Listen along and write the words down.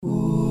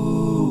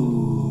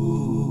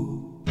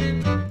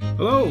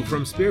Hello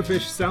from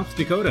Spearfish, South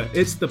Dakota.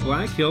 It's the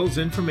Black Hills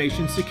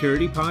Information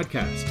Security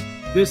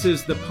Podcast. This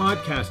is the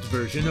podcast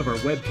version of our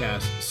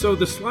webcast, so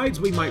the slides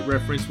we might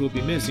reference will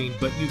be missing,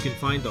 but you can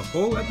find the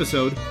whole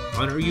episode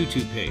on our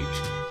YouTube page.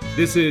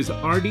 This is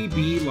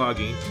RDP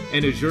logging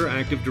and Azure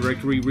Active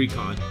Directory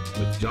Recon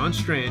with John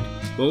Strand,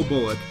 Bo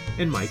Bullock,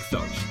 and Mike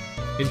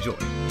Felch. Enjoy.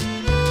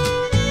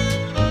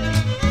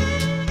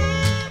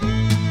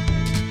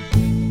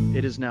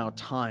 It is now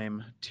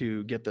time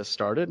to get this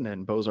started,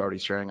 and Bo's already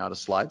sharing out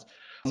his slides.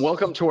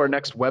 Welcome to our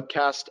next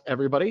webcast,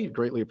 everybody.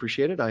 Greatly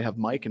appreciate it. I have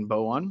Mike and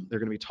Bo on. They're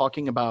going to be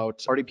talking about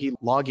RDP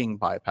logging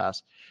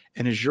bypass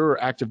and Azure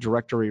Active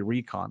Directory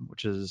Recon,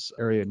 which is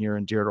an area near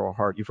and dear to our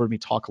heart. You've heard me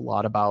talk a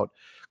lot about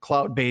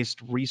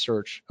cloud-based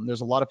research. And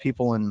there's a lot of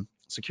people in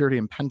security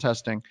and pen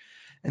testing,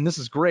 and this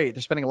is great.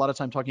 They're spending a lot of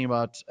time talking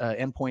about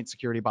endpoint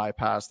security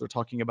bypass. They're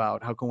talking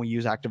about how can we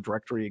use Active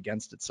Directory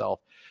against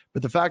itself.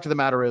 But the fact of the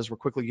matter is we're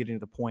quickly getting to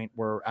the point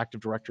where Active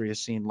Directory is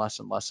seen less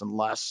and less and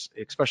less,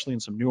 especially in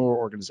some newer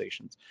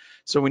organizations.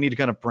 So we need to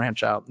kind of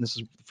branch out. And this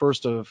is the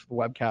first of the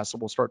webcasts that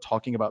we'll start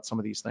talking about some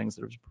of these things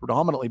that have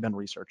predominantly been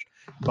researched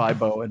by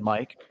Bo and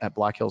Mike at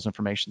Black Hills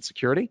Information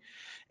Security.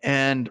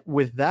 And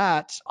with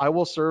that, I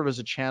will serve as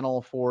a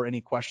channel for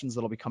any questions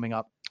that'll be coming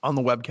up on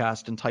the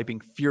webcast and typing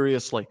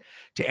furiously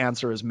to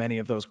answer as many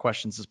of those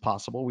questions as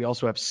possible. We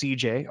also have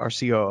CJ, our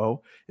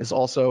COO, is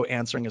also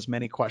answering as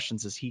many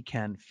questions as he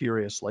can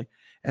furiously.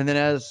 And then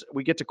as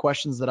we get to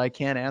questions that I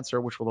can't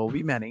answer, which will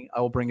be many, I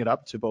will bring it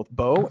up to both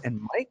Bo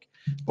and Mike.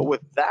 But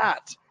with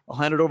that, I'll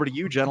hand it over to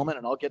you, gentlemen,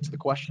 and I'll get to the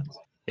questions.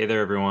 Hey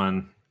there,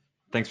 everyone.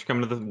 Thanks for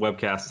coming to the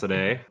webcast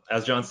today.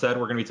 As John said,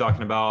 we're going to be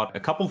talking about a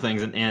couple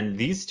things, and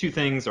these two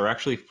things are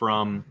actually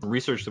from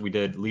research that we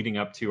did leading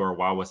up to our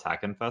Wild West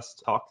Hackin'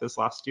 Fest talk this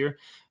last year.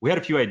 We had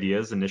a few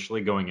ideas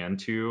initially going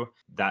into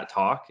that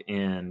talk,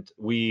 and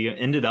we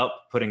ended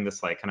up putting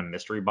this like kind of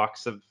mystery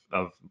box of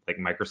like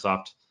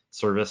Microsoft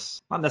service,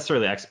 not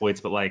necessarily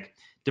exploits, but like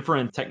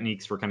different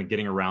techniques for kind of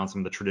getting around some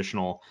of the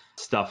traditional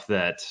stuff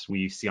that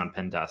we see on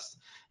pen tests.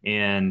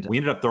 And we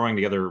ended up throwing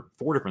together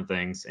 4 different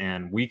things,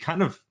 and we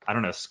kind of,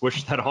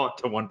 squished that all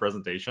into one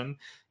presentation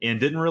and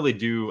didn't really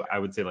do, I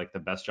would say, like the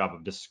best job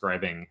of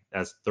describing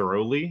as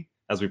thoroughly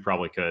as we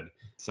probably could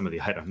some of the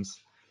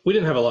items. We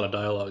didn't have a lot of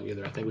dialogue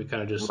either. I think we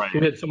kind of just,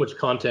 we had so much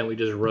content, we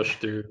just rushed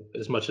through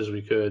as much as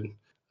we could.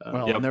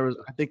 And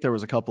I think there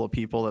was a couple of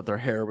people that their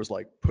hair was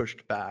like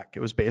pushed back. It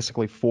was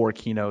basically 4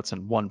 keynotes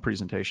and 1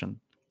 presentation.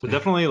 So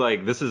definitely,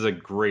 this is a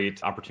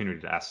great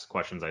opportunity to ask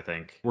questions, I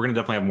think. We're going to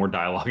definitely have more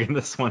dialogue in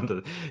this one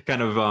to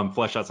kind of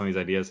flesh out some of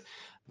these ideas.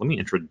 Let me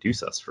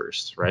introduce us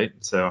first, right?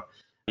 So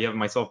you have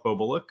myself, Bo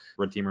Bullock,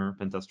 red teamer,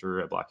 pen tester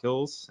at Black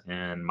Hills,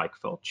 and Mike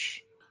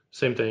Felch.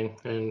 Same thing,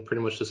 and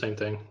pretty much the same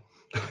thing.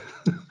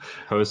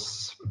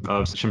 Hosts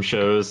of some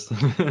shows,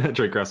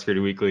 Tradecraft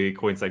Security Weekly,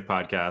 CoinSec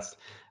Podcast.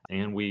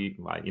 And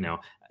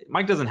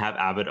Mike doesn't have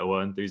avid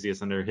OA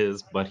enthusiast under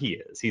his, but he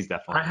is. He's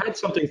definitely. I had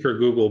something for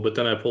Google, but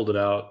then I pulled it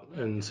out,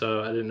 and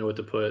so I didn't know what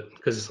to put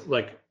because,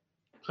 I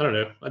don't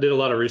know. I did a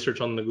lot of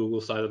research on the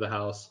Google side of the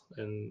house,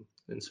 and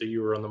so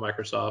you were on the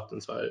Microsoft,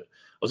 and so I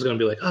was going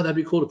to be like, oh, that'd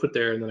be cool to put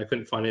there, and then I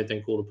couldn't find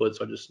anything cool to put,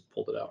 so I just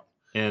pulled it out.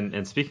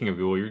 And speaking of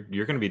Google,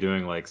 you're going to be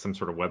doing some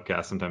sort of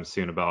webcast sometime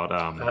soon about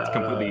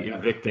completely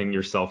evicting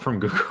yourself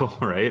from Google,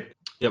 right?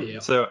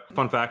 Yep. So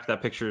fun fact,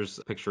 that picture's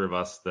a picture of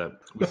us that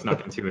we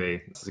snuck into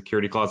a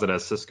security closet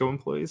as Cisco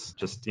employees.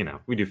 Just,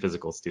 we do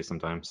physicals too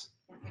sometimes.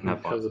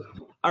 Have fun.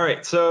 All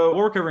right, so what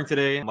we're covering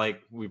today,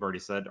 like we've already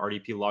said,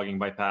 RDP logging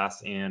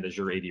bypass and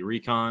Azure AD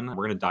Recon.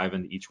 We're going to dive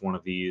into each one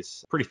of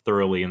these pretty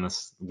thoroughly in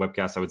this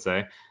webcast, I would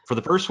say. For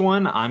the first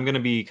one, I'm going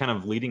to be kind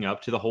of leading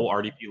up to the whole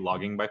RDP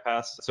logging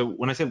bypass. So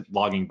when I say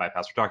logging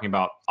bypass, we're talking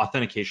about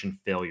authentication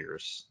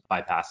failures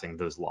bypassing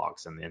those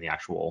logs and the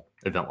actual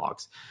event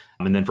logs.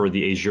 And then for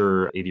the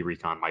Azure AD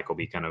Recon, Mike will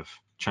be kind of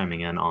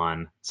chiming in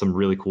on some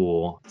really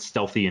cool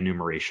stealthy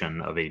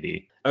enumeration of AD.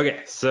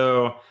 Okay,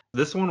 so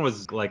this one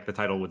was, like the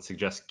title would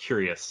suggest,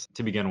 curious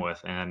to begin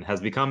with, and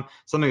has become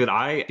something that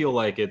I feel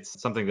like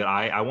it's something that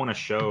I want to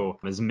show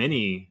as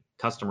many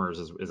customers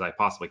as I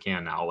possibly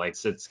can now.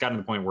 It's gotten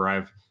to the point where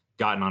I've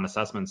gotten on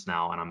assessments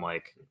now, and I'm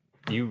like,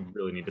 you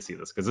really need to see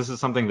this, because this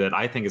is something that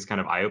I think is kind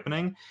of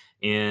eye-opening,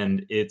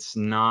 and it's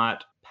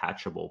not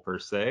patchable per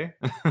se.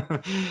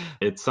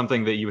 It's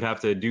something that you would have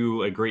to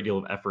do a great deal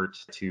of effort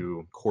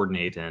to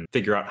coordinate and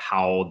figure out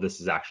how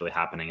this is actually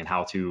happening and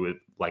how to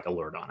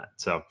alert on it.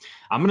 So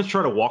I'm going to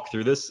try to walk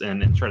through this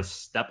and try to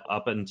step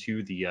up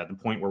into the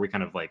point where we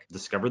kind of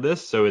discover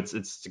this. So it's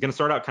going to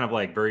start out kind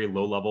of very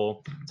low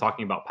level,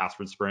 talking about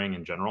password spraying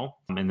in general,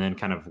 and then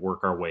kind of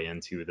work our way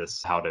into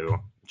this, how to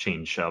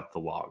change up the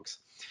logs.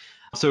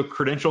 So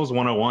credentials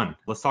 101.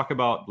 Let's talk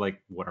about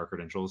like what are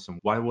credentials and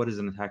what does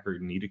an attacker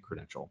need a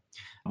credential?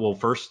 Well,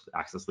 first,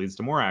 access leads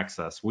to more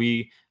access.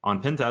 We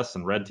on pen tests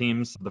and red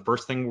teams, the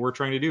first thing we're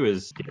trying to do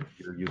is get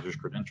your users'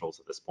 credentials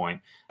at this point.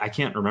 I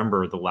can't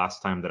remember the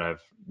last time that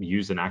I've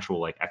used an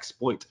actual like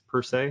exploit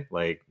per se.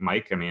 Like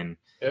Mike, I mean,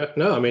 yeah,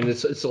 no, I mean,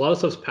 it's a lot of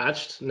stuff's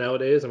patched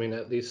nowadays. I mean,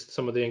 at least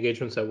some of the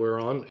engagements that we're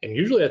on. And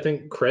usually I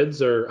think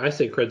I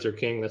say creds are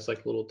king. That's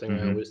like a little thing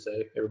I always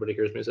say. Everybody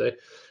hears me say.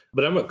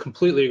 But I'm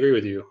completely agree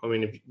with you. I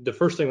mean, the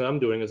first thing that I'm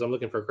doing is I'm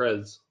looking for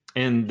creds.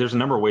 And there's a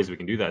number of ways we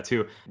can do that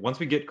too. Once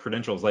we get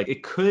credentials, like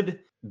it could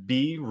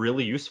be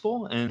really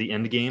useful in the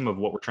end game of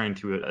what we're trying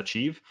to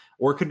achieve,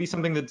 or it could be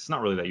something that's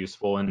not really that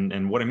useful.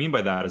 And what I mean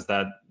by that is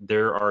that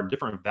there are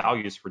different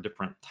values for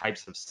different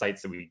types of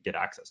sites that we get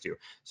access to.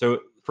 So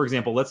for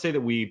example, let's say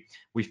that we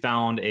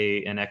found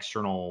an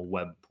external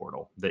web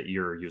portal that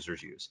your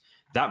users use.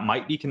 That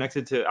might be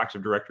connected to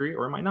Active Directory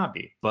or it might not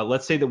be. But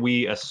let's say that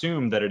we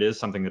assume that it is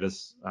something that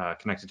is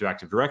connected to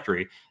Active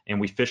Directory and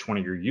we phish one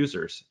of your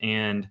users.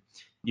 And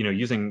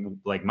using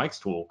like Mike's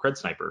tool, Cred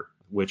Sniper,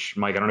 which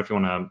Mike, I don't know if you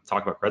want to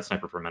talk about Cred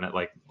Sniper for a minute,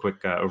 like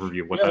quick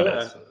overview of what that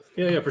is.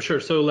 Yeah, for sure.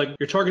 So like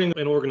you're targeting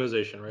an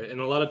organization, right? And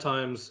a lot of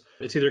times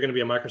it's either going to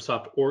be a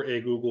Microsoft or a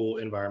Google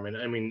environment.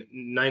 I mean,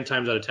 9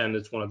 times out of 10,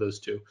 it's one of those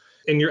two.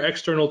 And you're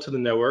external to the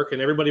network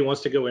and everybody wants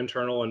to go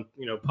internal and,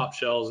 pop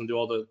shells and do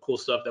all the cool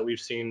stuff that we've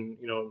seen,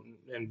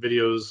 in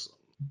videos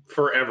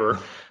forever.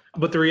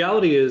 But the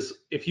reality is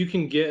if you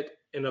can get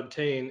and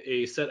obtain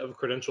a set of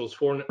credentials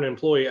for an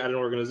employee at an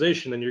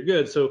organization, then you're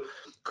good. So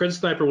Cred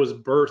Sniper was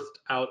birthed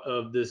out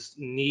of this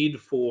need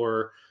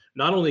for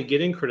not only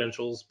getting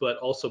credentials, but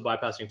also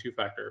bypassing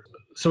two-factor.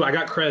 So I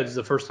got creds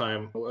the first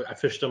time. I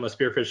phished them, I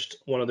spearphished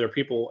one of their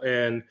people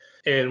and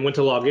went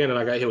to log in and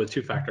I got hit with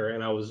two-factor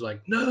and I was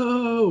like,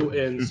 no.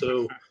 And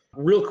so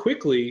real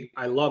quickly,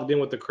 I logged in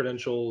with the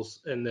credentials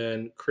and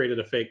then created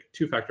a fake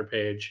two-factor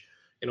page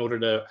in order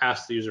to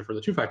ask the user for the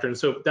two-factor. And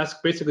so that's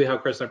basically how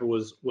Cred Sniper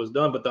was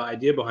done. But the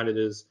idea behind it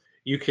is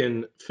you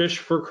can phish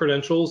for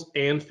credentials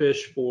and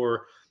phish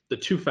for the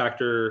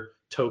two-factor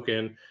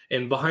token.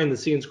 And behind the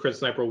scenes, Cred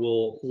Sniper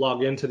will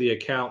log into the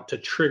account to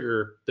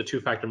trigger the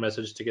two-factor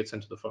message to get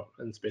sent to the phone.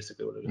 And it's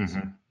basically what it is.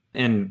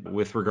 And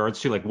with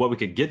regards to like what we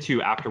could get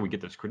to after we get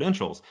those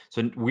credentials,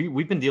 so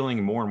we've been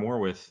dealing more and more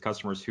with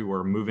customers who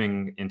are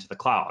moving into the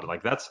cloud.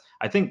 Like that's,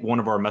 I think, one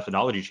of our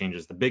methodology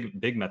changes, the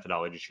big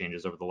methodology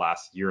changes over the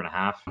last year and a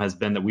half has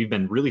been that we've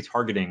been really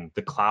targeting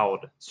the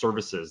cloud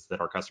services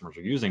that our customers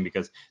are using,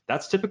 because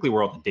that's typically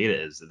where all the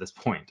data is at this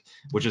point,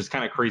 which is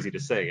kind of crazy to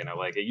say.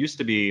 Like it used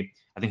to be,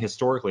 I think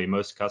historically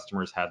most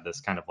customers had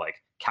this kind of like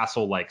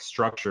castle-like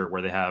structure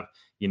where they have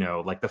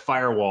like the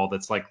firewall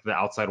that's like the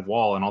outside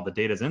wall and all the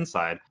data is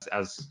inside.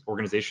 As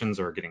organizations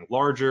are getting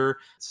larger,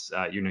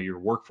 your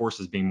workforce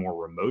is being more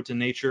remote in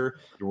nature.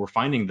 We're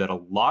finding that a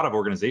lot of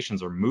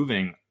organizations are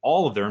moving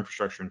all of their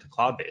infrastructure into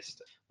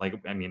cloud-based. Like,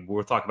 I mean,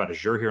 we'll talk about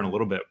Azure here in a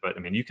little bit, but I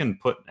mean, you can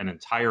put an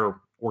entire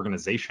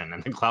organization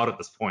in the cloud at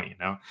this point. You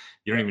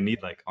don't even need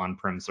like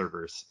on-prem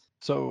servers.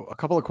 So a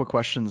couple of quick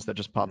questions that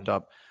just popped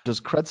up.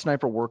 Does Cred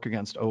Sniper work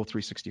against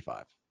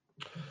O365?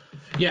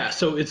 Yeah,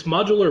 so it's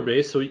modular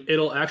based, so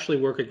it'll actually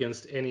work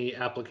against any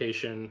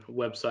application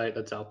website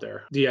that's out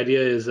there. The idea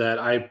is that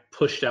I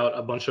pushed out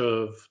a bunch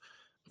of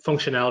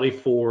functionality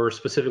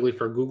specifically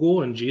for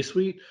Google and G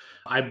Suite.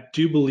 I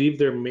do believe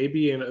there may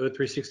be an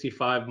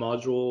O365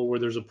 module where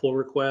there's a pull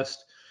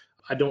request.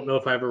 I don't know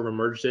if I ever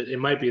merged it. It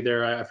might be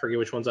there. I forget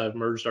which ones I've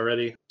merged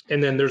already.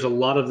 And then there's a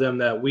lot of them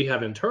that we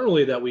have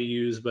internally that we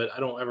use, but I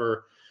don't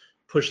ever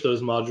push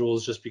those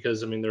modules just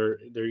because, I mean,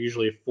 they're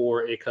usually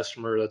for a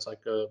customer that's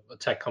like a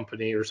tech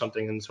company or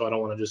something. And so I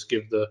don't want to just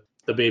give the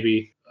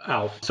baby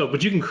out. So,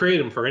 but you can create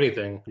them for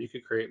anything. You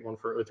could create one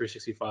for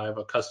O365,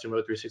 a custom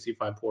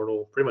O365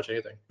 portal, pretty much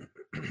anything.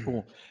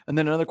 Cool. And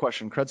then another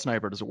question, Cred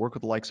Sniper, does it work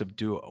with the likes of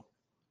Duo?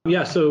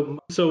 Yeah, so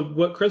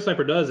what Cred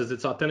Sniper does is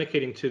it's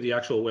authenticating to the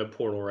actual web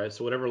portal, right?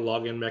 So whatever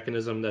login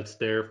mechanism that's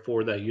there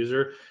for that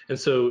user. And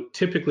so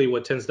typically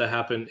what tends to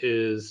happen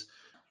is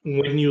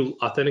when you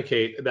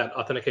authenticate, that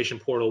authentication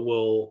portal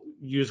will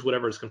use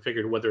whatever is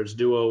configured, whether it's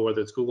Duo,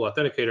 whether it's Google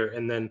Authenticator,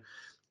 and then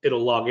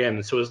it'll log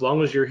in. So as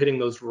long as you're hitting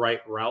those right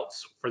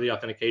routes for the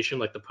authentication,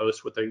 like the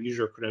post with the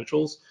user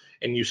credentials,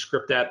 and you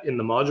script that in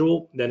the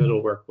module, then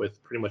it'll work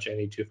with pretty much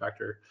any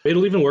two-factor.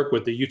 It'll even work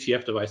with the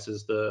UTF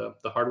devices, the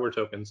hardware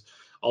tokens,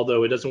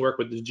 although it doesn't work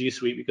with the G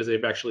Suite because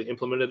they've actually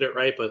implemented it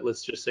right. But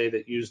let's just say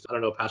that used,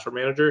 password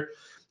manager,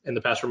 and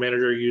the password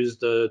manager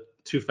used the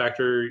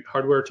two-factor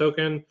hardware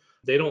token.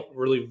 They don't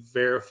really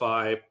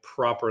verify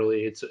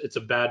properly. It's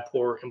a bad,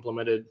 poor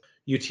implemented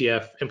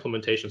UTF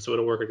implementation, so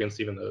it'll work against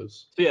even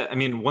those. So yeah, I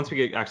mean, once we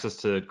get access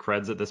to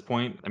creds at this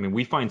point, I mean,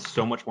 we find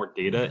so much more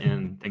data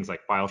in things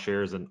like file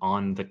shares and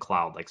on the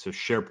cloud, like so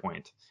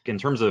SharePoint. In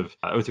terms of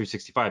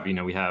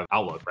O365, we have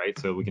Outlook, right?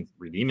 So we can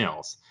read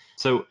emails.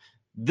 So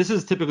this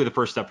is typically the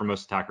first step for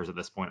most attackers at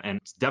this point, and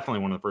it's definitely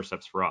one of the first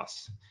steps for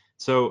us.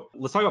 So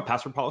let's talk about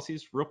password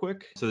policies real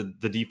quick. So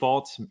the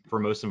default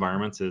for most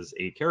environments is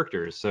 8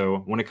 characters.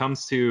 So when it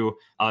comes to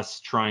us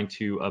trying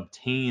to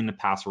obtain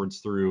passwords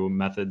through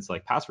methods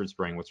like password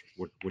spraying, which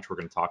we're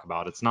going to talk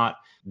about, it's not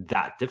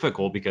that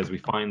difficult because we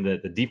find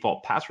that the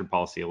default password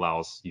policy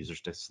allows users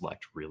to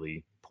select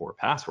really poor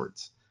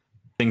passwords.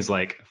 Things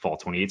like fall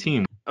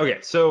 2018. Okay,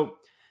 so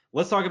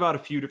let's talk about a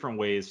few different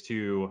ways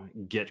to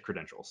get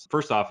credentials.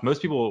 First off,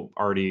 most people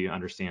already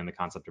understand the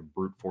concept of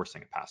brute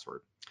forcing a password.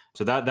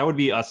 So that would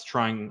be us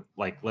trying,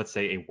 like, let's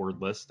say a word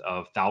list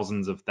of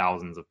thousands of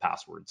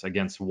passwords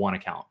against one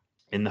account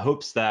in the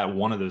hopes that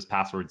one of those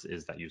passwords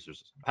is that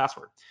user's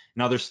password.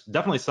 Now, there's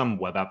definitely some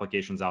web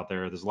applications out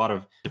there. There's a lot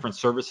of different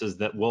services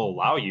that will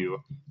allow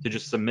you to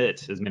just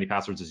submit as many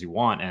passwords as you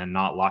want and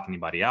not lock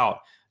anybody out.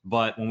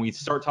 But when we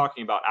start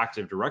talking about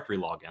Active Directory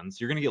logins,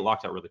 you're going to get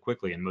locked out really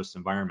quickly in most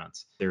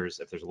environments.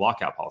 If there's a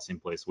lockout policy in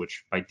place,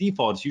 which by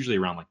default is usually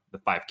around like the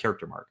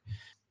 5-character mark.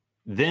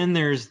 Then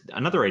there's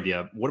another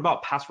idea. What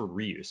about password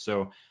reuse?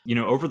 So,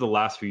 over the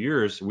last few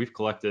years, we've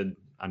collected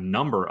a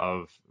number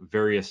of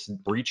various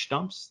breach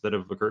dumps that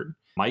have occurred.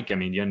 Mike, I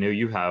know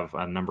you have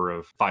a number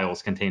of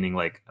files containing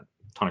like a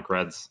ton of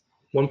creds.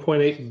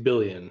 1.8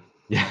 billion.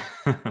 Yeah.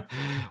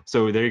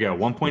 So there you go,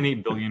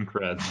 1.8 billion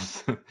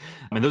creds.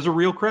 Those are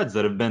real creds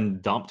that have been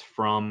dumped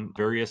from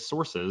various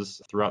sources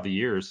throughout the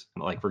years.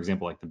 Like, for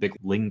example, like the big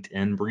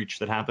LinkedIn breach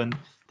that happened,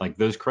 like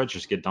those creds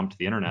just get dumped to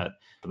the internet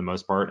for the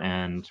most part,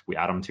 and we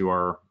add them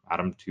to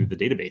the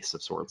database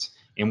of sorts.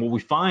 And what we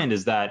find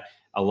is that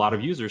a lot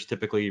of users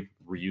typically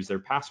reuse their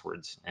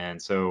passwords. And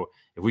so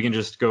if we can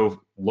just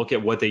go look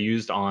at what they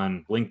used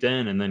on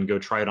LinkedIn and then go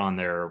try it on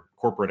their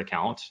corporate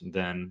account,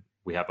 then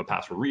we have a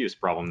password reuse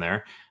problem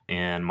there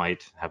and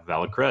might have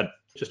valid cred.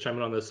 Just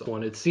chiming on this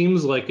one, it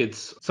seems like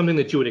it's something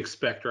that you would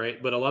expect,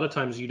 right? But a lot of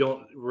times you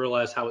don't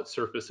realize how it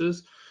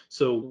surfaces.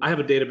 So I have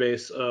a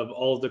database of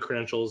all of the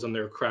credentials in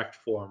their cracked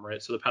form,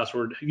 right? So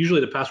usually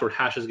the password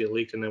hashes get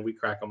leaked and then we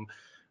crack them,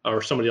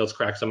 or somebody else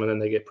cracks them and then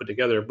they get put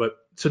together. But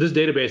so this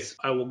database,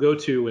 I will go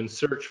to and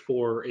search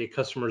for a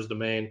customer's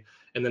domain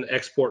and then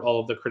export all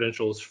of the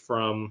credentials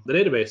from the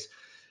database.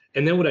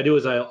 And then what I do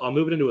is I'll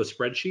move it into a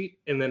spreadsheet,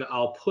 and then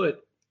I'll put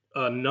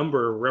a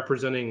number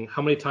representing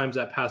how many times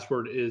that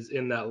password is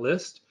in that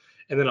list,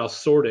 and then I'll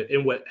sort it.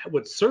 And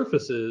what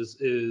surfaces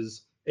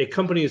is a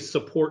company's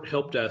support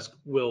help desk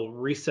will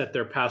reset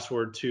their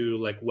password to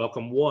like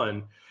welcome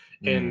one,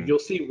 and you'll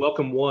see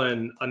welcome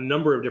one a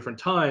number of different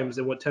times.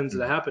 And what tends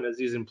to happen is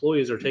these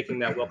employees are taking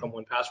that welcome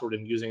one password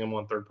and using them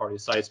on third-party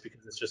sites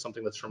because it's just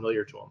something that's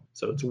familiar to them.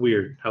 So it's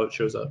weird how it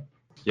shows up.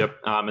 Yep.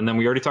 And then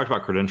we already talked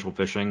about credential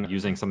phishing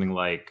using something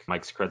like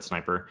Mike's Cred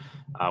Sniper,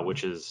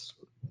 which is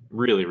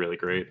really, really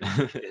great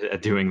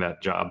at doing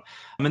that job.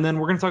 And then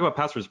we're going to talk about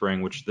password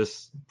spraying, which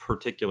this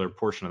particular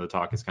portion of the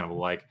talk is kind of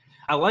like.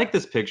 I like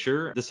this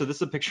picture. This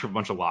is a picture of a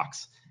bunch of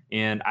locks.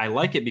 And I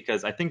like it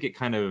because I think it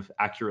kind of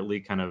accurately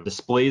kind of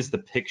displays the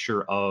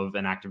picture of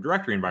an Active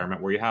Directory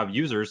environment where you have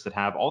users that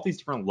have all these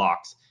different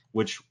locks,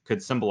 which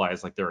could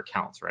symbolize like their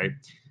accounts, right?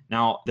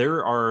 Now,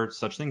 there are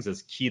such things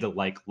as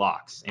key-to-like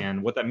locks.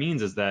 And what that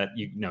means is that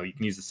you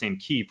can use the same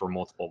key for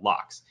multiple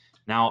locks.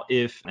 Now,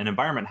 if an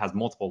environment has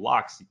multiple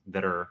locks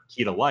that are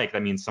key-to-like,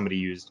 that means somebody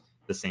used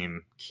the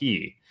same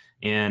key.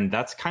 And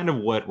that's kind of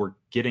what we're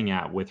getting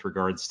at with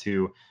regards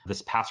to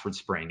this password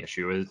spraying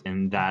issue, is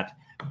in that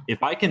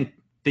if I can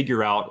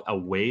figure out a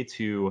way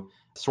to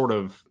sort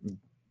of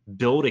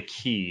build a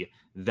key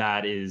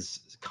that is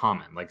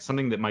common, like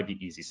something that might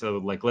be easy. So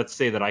like, let's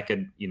say that I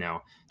could,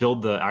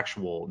 build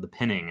the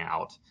pinning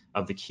out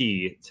of the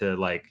key to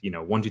like,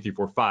 1, 2, 3,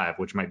 4, 5,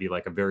 which might be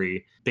like a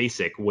very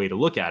basic way to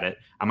look at it.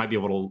 I might be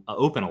able to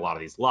open a lot of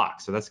these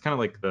locks. So that's kind of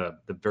like the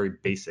very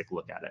basic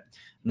look at it.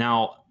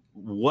 Now,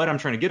 what I'm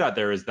trying to get at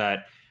there is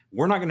that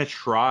we're not going to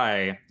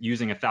try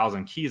using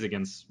 1,000 keys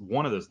against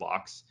one of those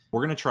locks.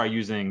 We're going to try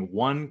using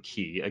one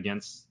key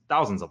against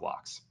thousands of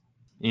locks.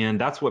 And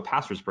that's what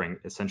password spraying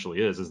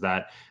essentially is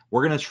that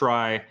we're going to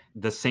try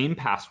the same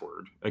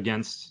password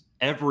against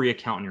every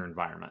account in your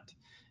environment.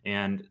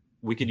 And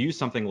we could use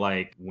something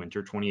like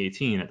winter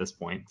 2018 at this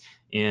point.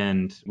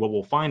 And what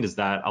we'll find is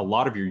that a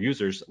lot of your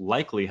users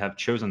likely have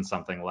chosen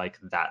something like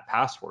that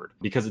password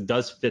because it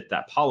does fit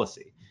that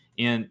policy.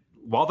 And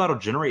while that'll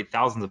generate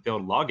thousands of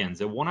failed logins,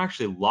 it won't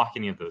actually lock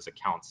any of those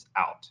accounts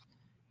out.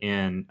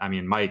 And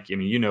Mike,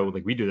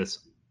 like we do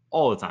this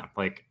all the time,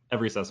 like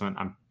every assessment.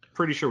 I'm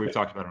pretty sure we've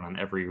talked about it on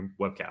every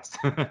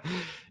webcast.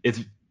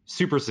 It's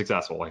super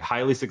successful, like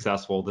highly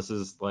successful. This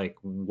is like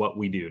what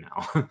we do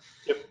now.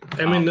 Yep.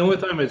 The only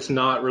time it's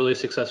not really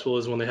successful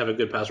is when they have a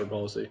good password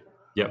policy.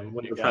 Yep.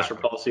 When your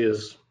password policy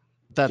is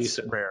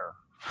decent. Rare.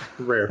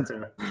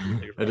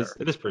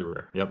 It is pretty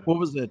rare. Yep. What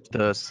was it?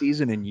 The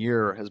season and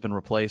year has been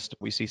replaced.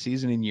 We see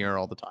season and year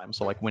all the time.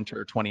 So like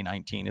winter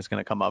 2019 is going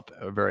to come up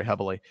very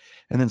heavily.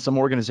 And then some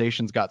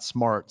organizations got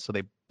smart. So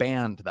they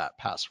banned that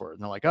password.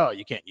 And they're like, oh,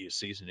 you can't use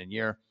season and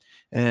year.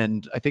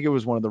 And I think it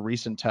was one of the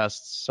recent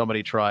tests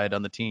somebody tried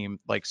on the team,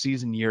 like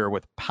season year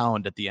with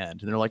pound at the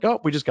end. And they're like,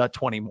 oh, we just got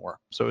 20 more.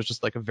 So it was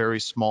just like a very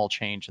small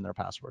change in their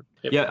password.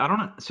 Yeah, I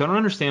don't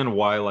understand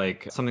why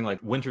like something like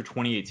winter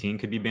 2018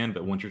 could be banned,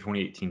 but winter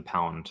 2018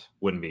 pound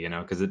wouldn't be,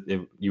 because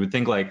you would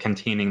think like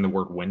containing the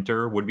word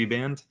winter would be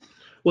banned.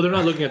 Well, they're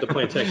not looking at the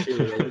plain text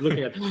either. They're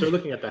looking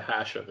at the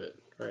hash of it,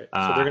 right?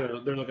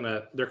 So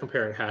they're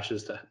comparing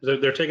hashes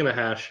they're taking the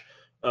hash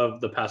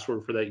of the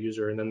password for that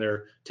user, and then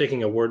they're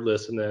taking a word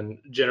list and then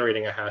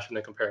generating a hash and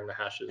then comparing the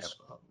hashes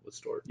with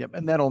stored. Yep,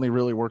 and that only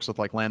really works with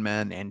like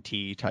landman,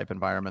 NT type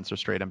environments or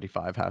straight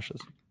MD5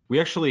 hashes. We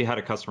actually had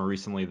a customer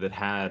recently that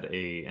had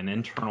an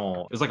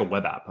internal, it was like a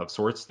web app of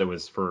sorts that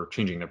was for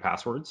changing their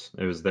passwords.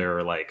 It was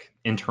their like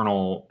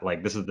internal,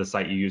 like this is the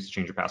site you use to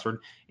change your password.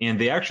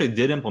 And they actually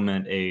did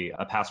implement a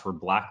password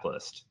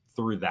blacklist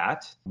through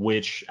that,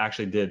 which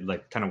actually did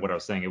like kind of what I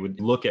was saying. It would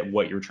look at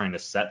what you're trying to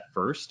set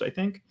first, I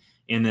think,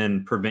 and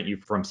then prevent you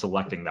from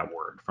selecting that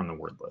word from the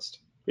word list.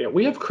 Yeah,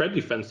 we have Cred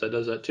Defense that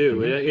does that too.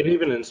 Mm-hmm. It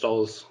even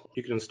installs,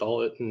 you can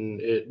install it, and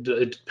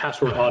it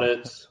password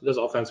audits, does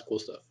all kinds of cool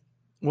stuff.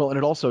 Well, and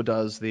it also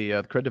does the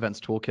Cred Defense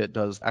Toolkit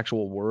does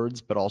actual words,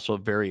 but also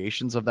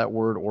variations of that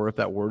word, or if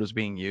that word is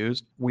being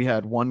used. We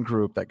had one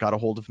group that got a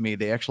hold of me.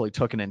 They actually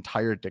took an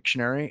entire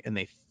dictionary and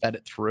they fed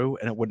it through,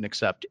 and it wouldn't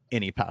accept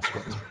any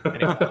passwords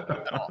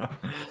at all.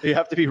 You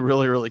have to be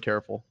really, really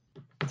careful.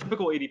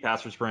 Typical AD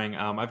password spraying,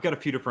 I've got a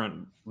few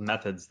different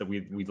methods that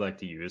we'd like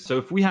to use. So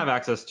if we have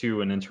access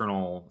to an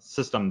internal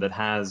system that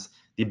has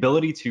the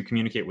ability to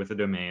communicate with a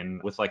domain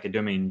with like a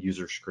domain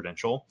user's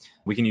credential,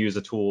 we can use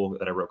a tool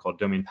that I wrote called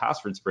Domain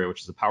Password Spray,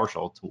 which is a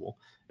PowerShell tool.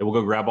 It will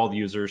go grab all the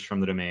users from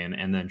the domain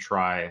and then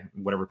try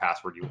whatever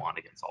password you want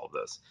against all of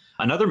this.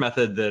 Another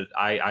method that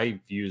I've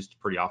used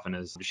pretty often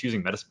is just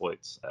using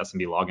Metasploit's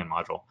SMB login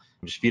module.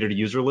 Just feed it a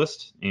user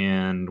list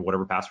and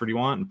whatever password you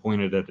want and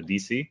point it at a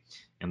DC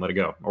and let it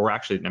go. Or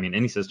actually, I mean,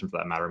 any system for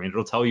that matter. I mean,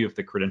 it'll tell you if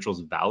the credential is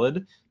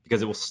valid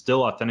because it will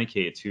still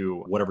authenticate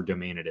to whatever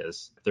domain it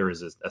is, if there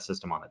is a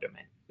system on the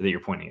domain that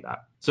you're pointing it at.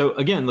 So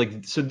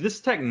again, so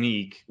this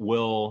technique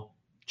will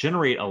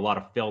generate a lot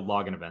of failed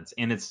login events,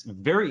 and it's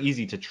very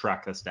easy to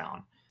track this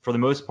down. For the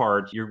most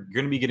part, you're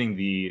going to be getting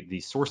the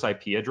source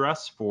IP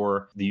address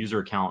for the user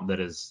account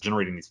that is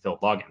generating these failed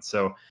logins.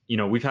 So,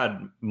 we've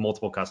had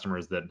multiple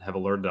customers that have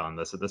alerted on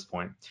this at this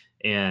point.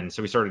 And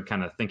so we started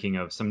kind of thinking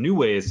of some new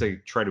ways to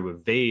try to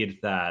evade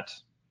that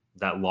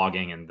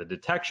logging and the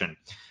detection.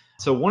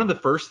 So one of the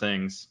first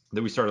things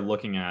that we started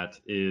looking at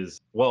is,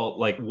 well,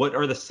 like what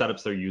are the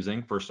setups they're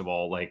using, first of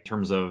all, like in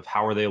terms of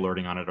how are they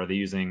alerting on it? Are they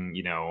using,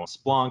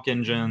 Splunk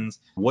engines?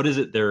 What is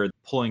it they're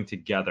pulling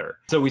together?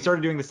 So we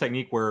started doing this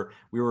technique where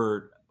we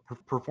were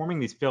performing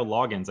these failed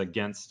logins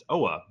against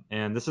OA.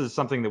 And this is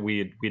something that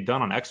we had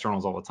done on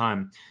externals all the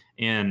time.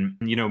 And,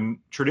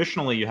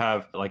 traditionally you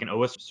have like an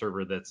OA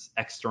server that's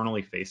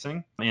externally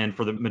facing. And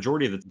for the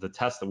majority of the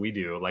tests that we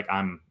do, like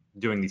I'm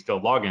doing these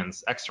failed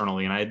logins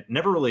externally, and I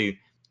never really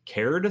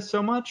cared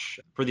so much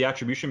for the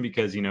attribution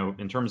because,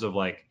 in terms of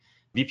like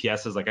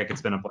VPSs, like I could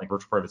spin up like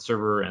virtual private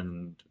server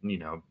and,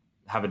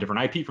 have a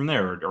different IP from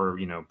there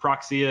or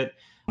proxy it.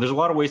 There's a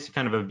lot of ways to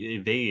kind of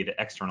evade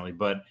externally,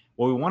 but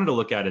what we wanted to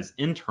look at is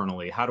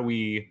internally. How do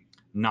we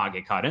not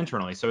get caught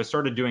internally? So I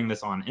started doing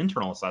this on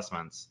internal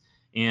assessments,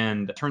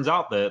 and it turns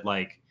out that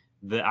like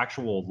the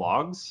actual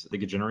logs that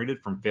get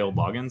generated from failed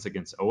logins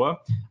against OA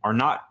are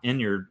not in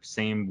your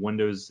same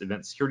Windows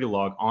Event Security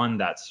log on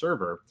that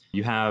server.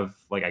 You have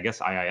like, I guess,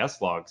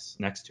 IIS logs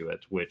next to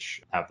it,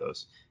 which have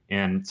those.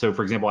 And so,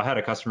 for example, I had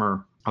a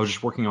customer I was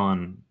just working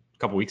on a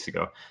couple weeks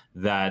ago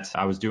that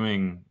I was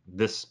doing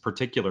this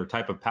particular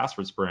type of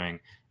password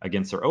spraying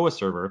against their OA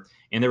server,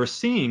 and they were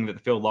seeing that the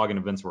failed login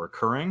events were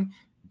occurring,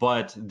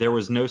 but there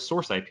was no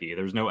source IP.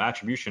 There was no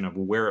attribution of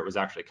where it was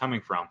actually coming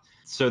from.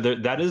 So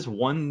that is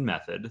one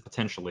method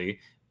potentially.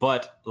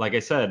 But like I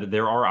said,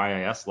 there are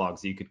IIS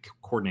logs that you could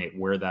coordinate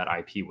where that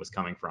IP was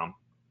coming from.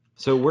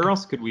 So where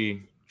else could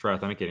we try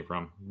authenticating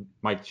from?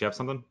 Mike, do you have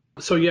something?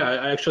 So yeah,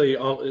 I actually,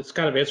 it's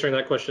kind of answering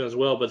that question as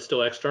well, but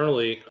still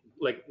externally,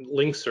 like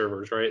link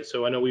servers, right?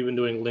 So I know we've been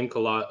doing link a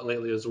lot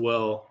lately as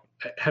well.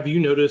 Have you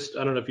noticed,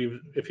 I don't know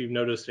if you've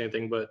noticed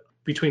anything, but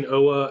between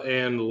OA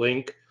and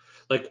link,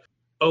 like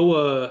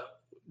OA,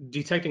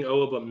 detecting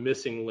OA but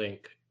missing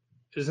link,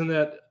 isn't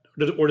that,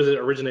 or does it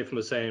originate from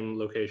the same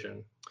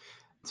location?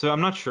 So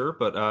I'm not sure,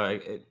 but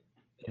it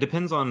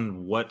depends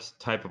on what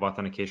type of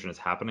authentication is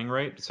happening,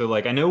 right? So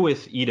like I know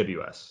with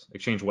EWS,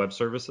 Exchange Web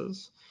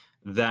Services,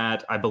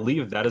 that I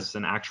believe that is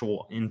an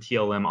actual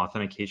NTLM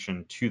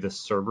authentication to the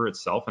server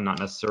itself and not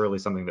necessarily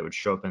something that would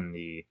show up in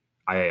the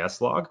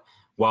IIS log,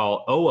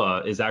 while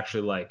OA is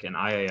actually like an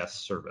IIS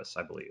service,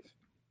 I believe.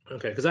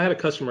 Okay, because I had a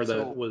customer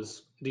that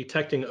was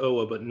detecting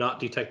OA but not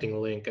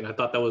detecting link, and I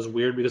thought that was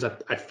weird because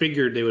I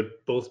figured they would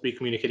both be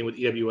communicating with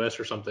EWS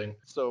or something.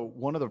 So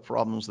one of the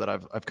problems that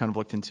I've kind of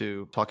looked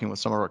into talking with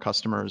some of our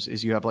customers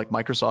is you have like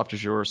Microsoft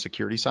Azure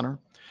Security Center,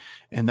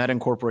 And that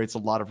incorporates a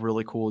lot of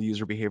really cool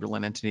user behavioral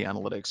and entity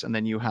analytics. And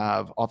then you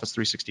have Office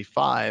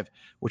 365,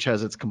 which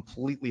has its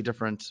completely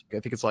different, I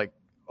think it's like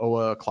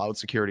OA cloud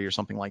security or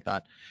something like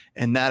that.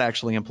 And that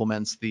actually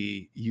implements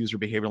the user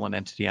behavioral and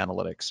entity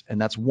analytics.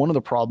 And that's one of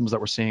the problems that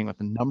we're seeing with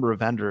a number of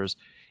vendors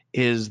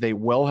is they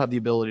will have the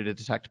ability to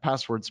detect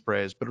password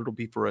sprays, but it'll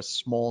be for a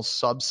small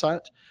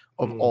subset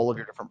of all of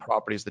your different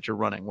properties that you're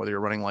running, whether you're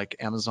running like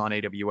Amazon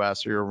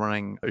AWS or you're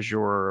running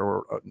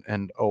Azure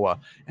and OA,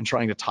 and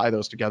trying to tie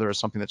those together is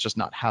something that's just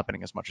not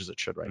happening as much as it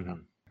should right now.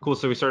 Cool.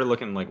 So we started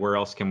looking like where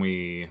else can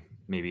we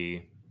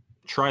maybe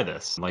try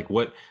this? Like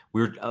what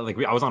we were like,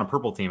 I was on a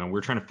purple team and we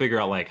were trying to figure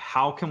out like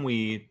how can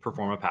we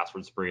perform a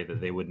password spray that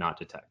they would not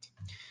detect.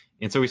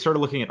 And so we started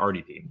looking at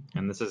RDP,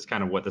 and this is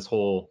kind of what this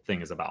whole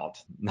thing is about.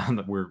 Now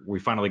that we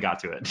finally got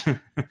to it.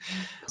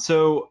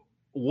 So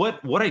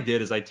what I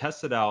did is I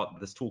tested out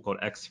this tool called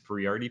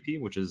X-Free RDP,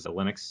 which is a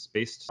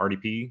Linux-based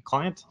RDP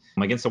client,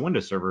 against a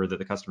Windows server that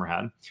the customer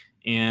had.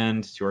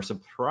 And to our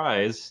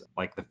surprise,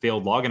 like the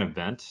failed login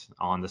event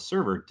on the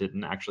server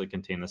didn't actually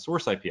contain the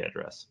source IP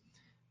address.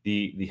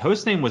 The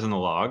host name was in the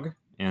log,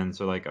 and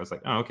so like I was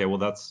like, oh, okay, well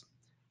that's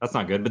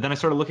not good. But then I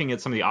started looking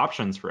at some of the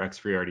options for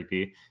X-Free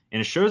RDP,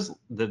 and it shows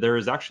that there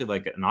is actually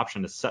like an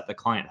option to set the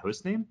client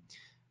host name,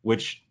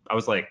 which I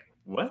was like,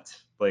 what?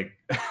 Like,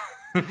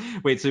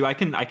 wait, so I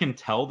can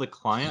tell the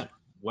client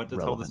what to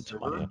tell the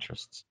server? To my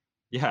interests.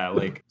 Yeah,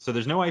 like, so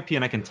there's no IP,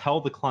 and I can tell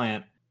the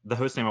client the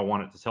host name I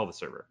want it to tell the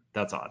server.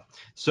 That's odd.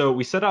 So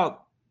we set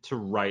out to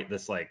write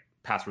this like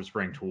password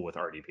spraying tool with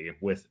RDP,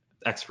 with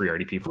X-Free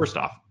RDP first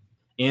off.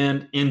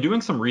 And in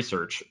doing some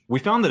research, we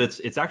found that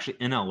it's actually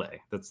NLA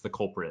that's the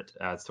culprit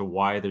as to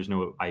why there's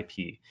no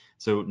IP.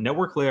 So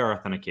network layer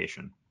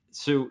authentication.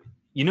 So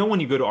when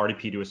you go to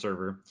RDP to a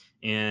server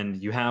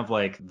and you have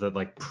like the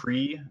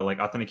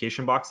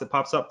authentication box that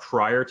pops up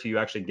prior to you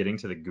actually getting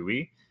to the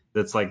GUI,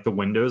 that's like the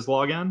Windows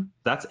login,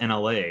 that's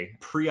NLA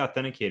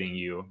pre-authenticating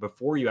you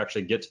before you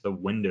actually get to the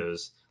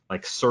Windows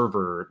like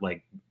server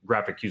like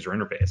graphic user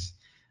interface.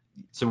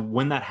 So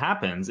when that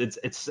happens,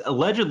 it's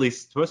allegedly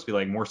supposed to be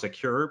like more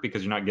secure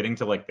because you're not getting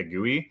to like the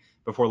GUI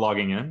before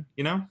logging in,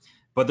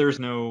 but there's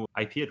no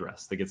IP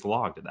address that gets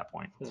logged at that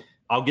point.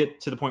 I'll get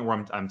to the point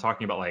where I'm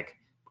talking about like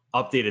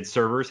updated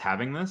servers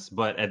having this,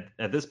 but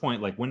at this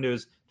point, like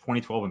Windows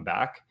 2012 and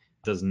back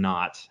does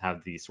not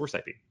have the source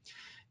IP.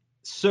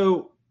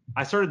 So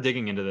I started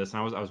digging into this,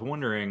 and I was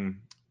wondering,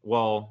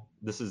 well,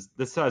 this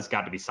has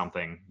got to be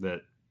something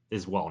that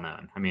is well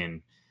known. I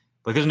mean,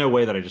 like there's no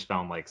way that I just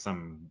found like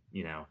some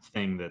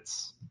thing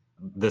that's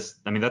this.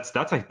 I mean,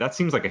 that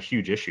seems like a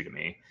huge issue to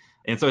me.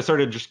 And so I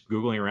started just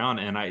Googling around,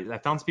 and I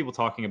found some people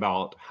talking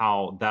about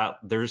how that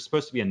there's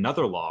supposed to be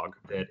another log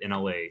that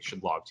NLA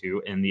should log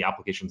to in the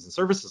applications and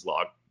services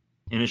log,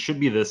 and it should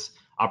be this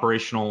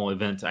operational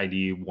event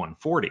ID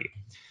 140.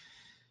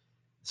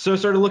 So I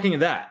started looking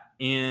at that,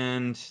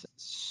 and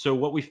so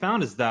what we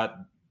found is that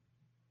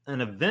an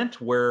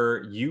event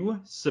where you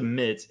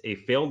submit a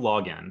failed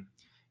login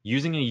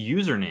using a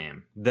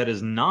username that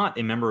is not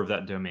a member of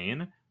that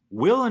domain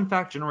will in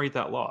fact generate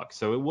that log.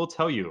 So it will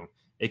tell you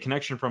a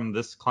connection from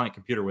this client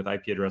computer with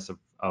IP address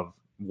of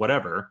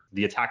whatever,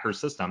 the attacker's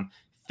system,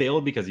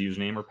 failed because the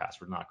username or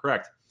password not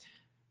correct.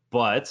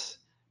 But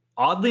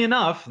oddly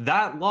enough,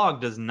 that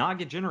log does not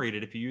get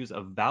generated if you use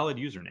a valid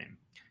username.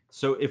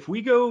 So if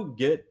we go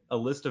get a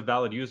list of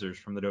valid users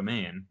from the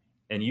domain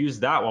and use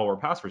that while we're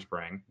password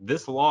spraying,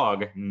 this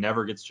log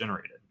never gets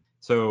generated.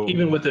 So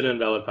even with an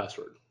invalid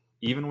password.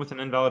 Even with an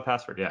invalid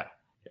password, yeah.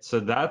 So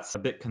that's a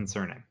bit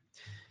concerning.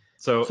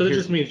 So that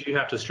just means you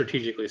have to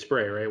strategically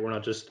spray, right? We're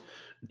not just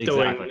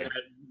throwing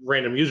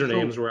random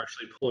usernames. We're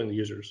actually pulling the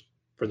users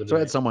for the domain. So I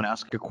had someone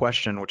ask a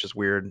question, which is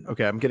weird.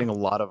 Okay, I'm getting a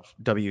lot of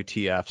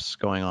WTFs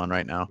going on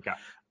right now. Okay.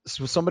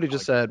 So somebody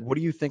just said, what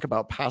do you think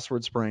about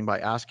password spraying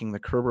by asking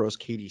the Kerberos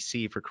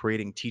KDC for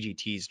creating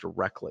TGTs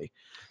directly?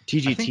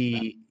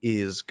 TGT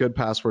is good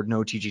password,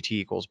 no TGT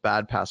equals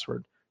bad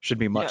password. Should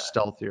be much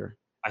stealthier.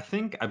 I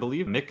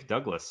believe Mick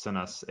Douglas sent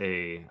us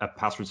a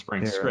password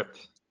spraying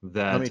script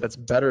that's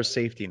better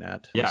safety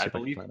net. Yeah, I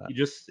believe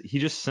he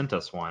just sent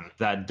us one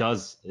that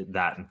does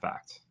that. In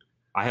fact,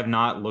 I have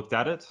not looked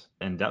at it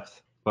in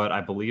depth, but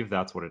I believe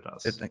that's what it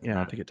does. I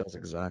think it does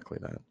exactly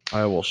that.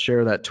 I will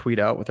share that tweet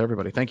out with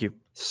everybody. Thank you.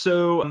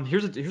 So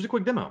here's a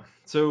quick demo.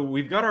 So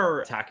we've got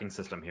our attacking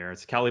system here.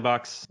 It's a Kali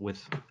box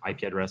with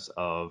IP address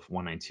of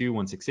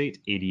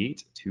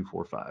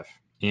 192.168.88.245.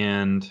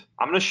 And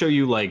I'm going to show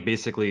you like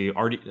basically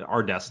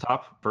our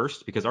desktop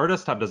first, because our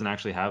desktop doesn't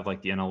actually have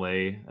like the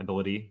NLA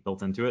ability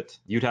built into it.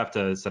 You'd have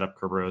to set up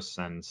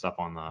Kerberos and stuff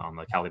on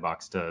the Kali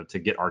box to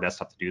get our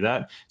desktop to do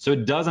that. So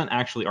it doesn't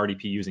actually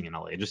RDP using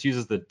NLA. It just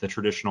uses the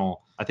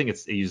traditional, I think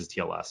it uses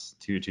TLS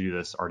to do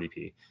this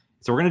RDP.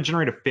 So we're going to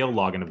generate a failed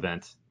login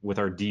event with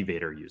our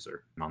dvader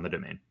user on the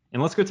domain.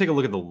 And let's go take a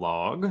look at the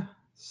log.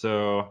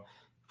 So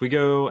if we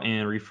go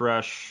and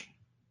refresh,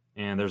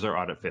 and there's our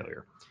audit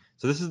failure.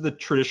 So this is the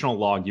traditional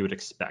log you would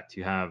expect.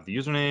 You have the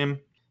username,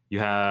 You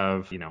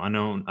have,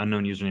 unknown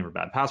username or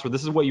bad password.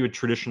 This is what you would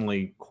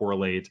traditionally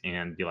correlate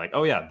and be like,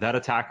 oh yeah, that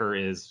attacker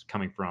is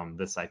coming from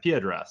this IP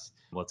address.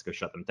 Let's go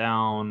shut them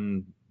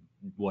down,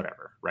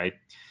 whatever, right?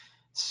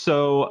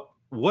 So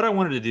what I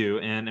wanted to do,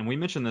 and we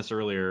mentioned this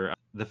earlier,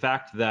 the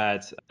fact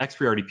that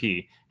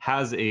XPRDP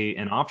has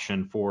an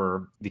option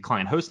for the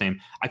client hostname,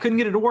 I couldn't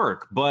get it to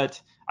work,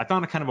 but I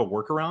found a kind of a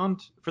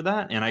workaround for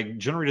that, and I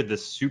generated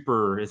this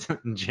super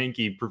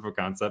janky proof of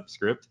concept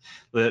script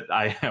that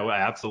I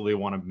absolutely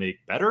want to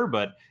make better,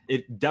 but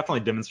it definitely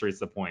demonstrates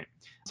the point.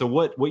 So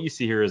what you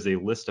see here is a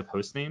list of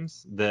host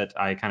names that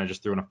I kind of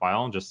just threw in a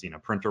file, and just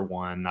printer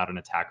one, not an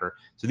attacker.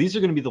 So these are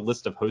going to be the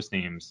list of host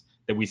names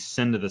that we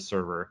send to the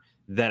server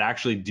that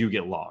actually do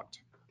get logged.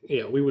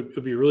 Yeah, it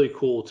would be really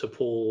cool to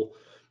pull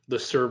the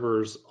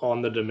servers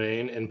on the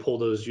domain and pull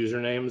those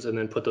usernames and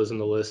then put those in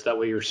the list. That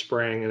way you're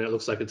spraying and it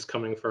looks like it's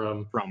coming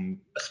from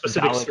a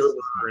specific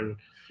server, and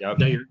now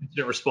your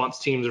incident response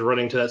teams are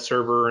running to that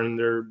server and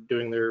they're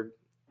doing their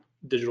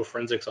digital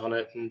forensics on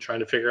it and trying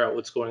to figure out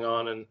what's going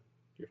on. And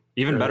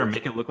even better,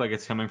 make it look like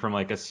it's coming from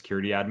like a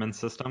security admin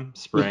system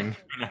spraying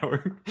your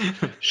network.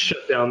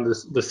 Shut down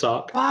the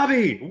SOC.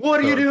 Bobby, what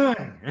are you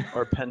doing?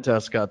 Our pen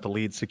test got the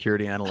lead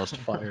security analyst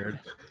fired.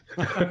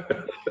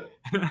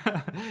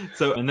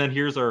 So, and then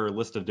here's our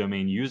list of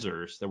domain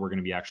users that we're going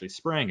to be actually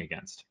spraying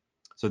against.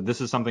 So this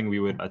is something we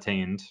would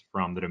attained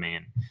from the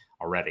domain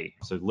already.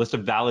 So list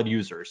of valid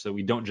users, so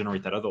we don't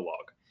generate that other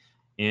log.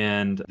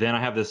 And then I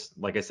have this,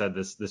 like I said,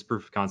 this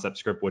proof of concept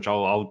script, which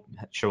I'll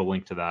show a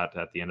link to that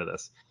at the end of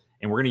this.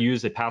 And we're going to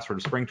use a password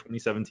of Spring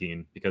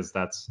 2017 because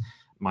that's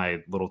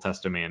my little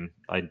test domain.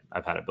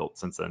 I've had it built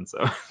since then,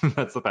 so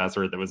that's the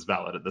password that was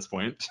valid at this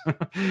point.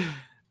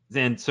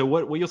 And so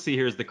what you'll see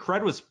here is the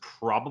CRUD was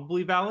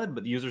probably valid,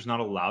 but the user's not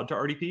allowed to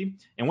RDP.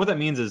 And what that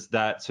means is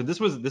that, so this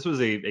was a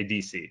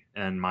DC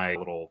in my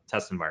little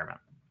test environment.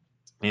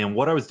 And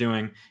what I was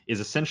doing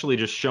is essentially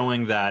just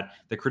showing that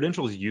the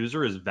credentials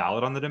user is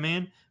valid on the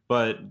domain,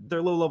 but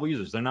they're low-level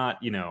users. They're not,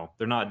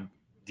 they're not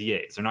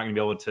DAs. They're not going to be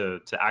able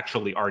to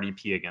actually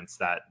RDP against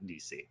that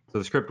DC. So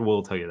the script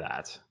will tell you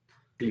that.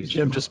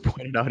 Jim just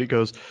pointed out, he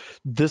goes,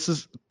 this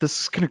is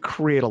going to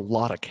create a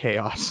lot of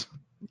chaos.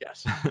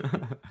 Yes.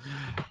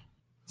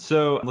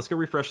 So let's go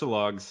refresh the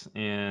logs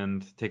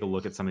and take a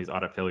look at some of these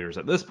audit failures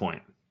at this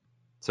point.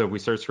 So if we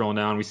start scrolling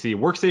down, we see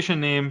workstation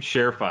name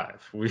share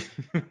 5 with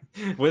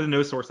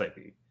no source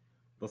IP.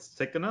 Let's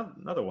take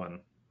another one.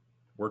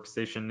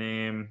 Workstation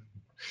name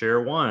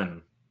share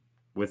 1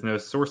 with no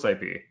source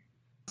IP.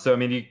 So I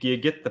mean, you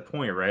get the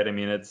point, right? I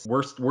mean,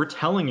 we're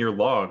telling your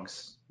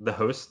logs the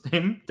host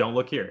name, don't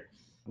look here,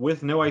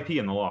 with no IP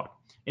in the log.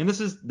 And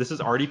this is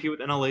RDP with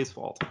NLA's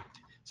fault.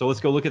 So let's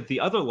go look at the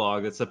other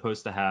log that's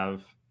supposed to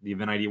have the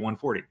event ID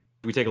 140. If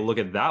we take a look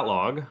at that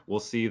log,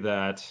 we'll see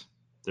that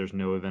there's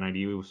no event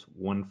ID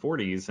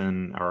 140s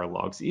in our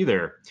logs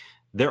either.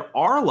 There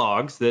are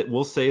logs that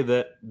will say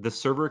that the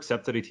server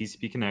accepted a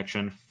TCP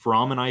connection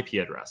from an IP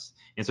address.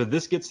 And so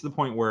this gets to the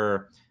point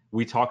where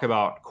we talk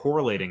about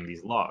correlating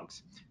these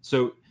logs.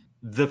 So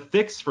the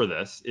fix for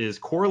this is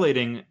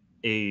correlating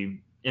a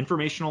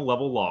informational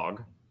level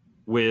log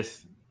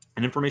with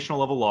an informational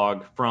level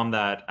log from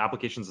that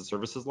applications and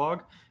services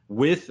log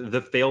with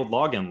the failed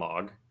login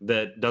log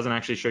that doesn't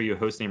actually show you a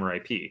host name or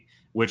IP,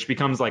 which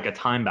becomes like a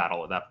time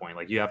battle at that point.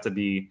 Like you have to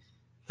be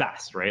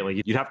fast, right?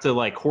 Like you'd have to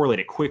like correlate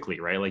it quickly,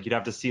 right? Like you'd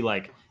have to see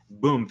like,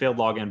 boom, failed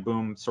login,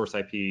 boom, source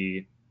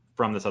IP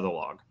from this other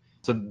log.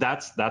 So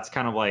that's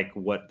kind of like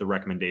what the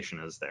recommendation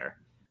is there.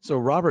 So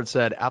Robert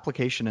said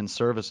application and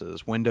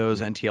services,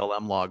 Windows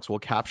NTLM logs will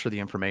capture the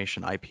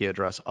information IP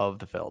address of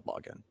the failed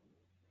login.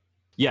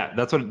 Yeah,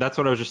 that's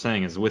what I was just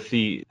saying is with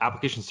the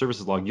application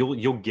services log,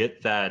 you'll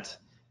get that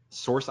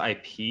source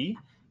IP,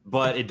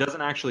 but it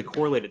doesn't actually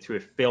correlate it to a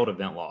failed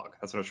event log.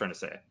 That's what I was trying to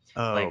say.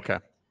 Oh, okay.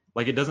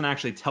 Like it doesn't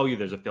actually tell you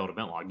there's a failed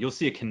event log. You'll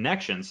see a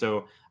connection.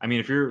 So I mean,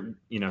 if you're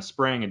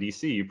spraying a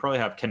DC, you probably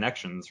have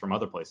connections from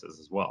other places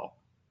as well.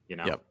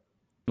 Yep.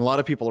 A lot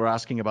of people are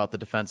asking about the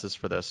defenses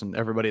for this, and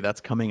everybody,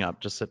 that's coming up.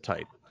 Just sit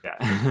tight.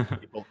 Yeah.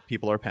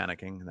 people are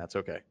panicking, and that's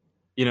okay.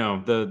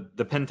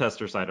 The pen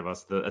tester side of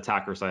us, the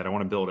attacker side, I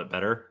want to build it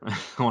better.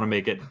 I want to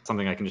make it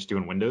something I can just do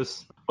in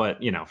Windows. But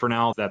for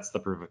now, that's the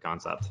proof of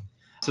concept.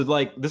 So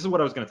this is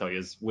what I was going to tell you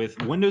is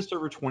with Windows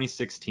Server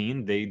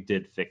 2016, they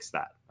did fix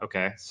that.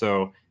 Okay,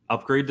 so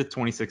upgrade to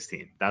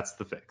 2016. That's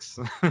the fix.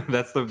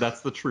 that's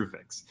the true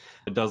fix.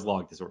 It does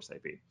log the source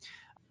IP.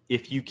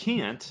 If you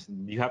can't,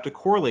 you have to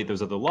correlate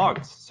those other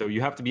logs. So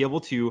you have to be able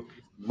to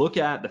look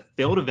at the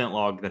failed event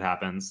log that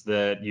happens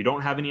that you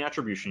don't have any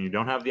attribution, you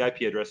don't have the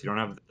IP address, you don't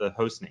have the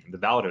host name, the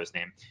valid host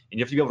name, and you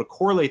have to be able to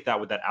correlate that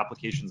with that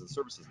applications and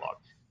services log.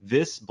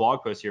 This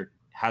blog post here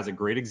has a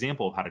great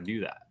example of how to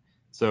do that.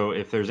 So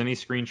if there's any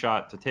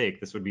screenshot to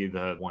take, this would be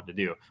the one to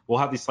do. We'll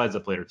have these slides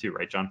up later too,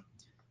 right, John?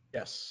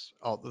 Yes,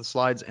 all the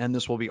slides, and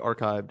this will be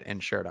archived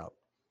and shared out.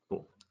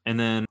 Cool. And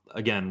then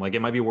again, like it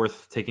might be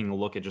worth taking a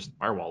look at just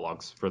firewall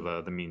logs for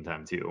the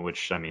meantime too,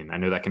 which I mean, I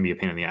know that can be a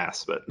pain in the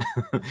ass, but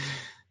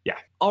yeah.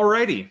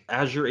 Alrighty,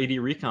 Azure AD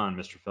Recon,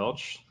 Mr.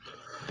 Felch.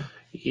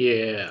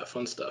 Yeah,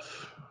 fun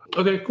stuff.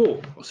 Okay,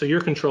 cool. So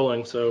you're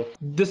controlling. So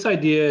this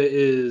idea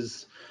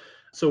is,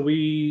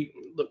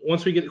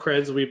 once we get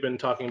creds, we've been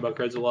talking about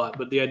creds a lot,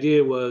 but the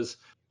idea was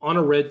on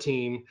a red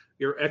team,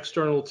 you're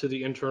external to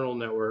the internal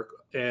network.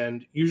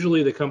 And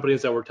usually the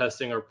companies that we're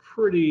testing are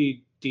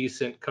pretty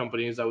decent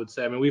companies, I would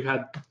say. I mean, we've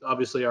had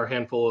obviously our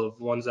handful of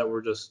ones that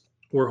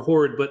were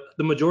horrid, but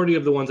the majority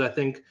of the ones I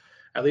think,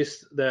 at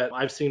least that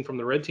I've seen from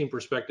the red team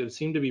perspective,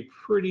 seem to be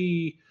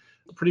pretty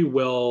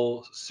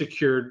well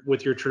secured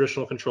with your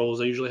traditional controls.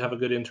 They usually have a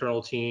good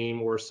internal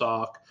team or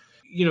SOC.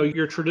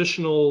 Your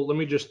traditional, let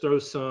me just throw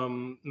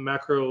some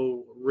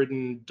macro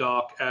ridden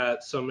doc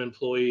at some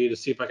employee to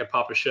see if I can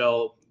pop a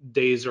shell,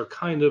 days are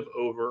kind of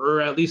over,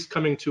 or at least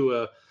coming to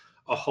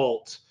a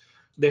halt.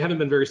 They haven't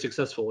been very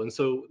successful. And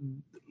so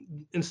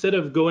instead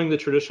of going the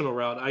traditional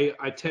route,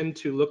 I tend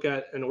to look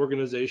at an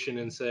organization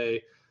and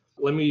say,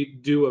 let me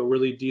do a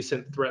really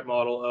decent threat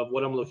model of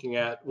what I'm looking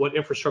at, what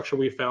infrastructure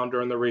we found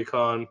during the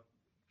recon,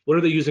 what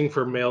are they using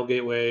for mail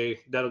gateway?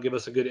 That'll give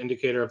us a good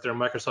indicator if they're a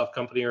Microsoft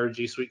company or a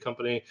G Suite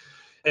company.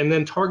 And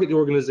then target the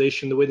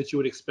organization the way that you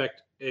would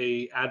expect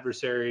a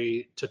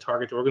adversary to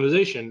target the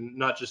organization,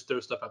 not just throw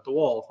stuff at the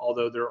wall,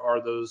 although there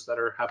are those that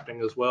are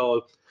happening as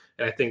well.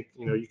 And I think,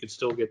 you could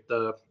still get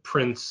the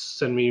Prince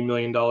send me $1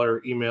 million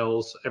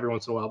emails every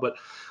once in a while. But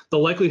the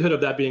likelihood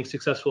of that being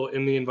successful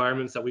in the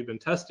environments that we've been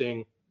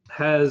testing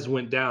has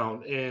went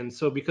down. And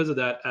so because of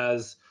that,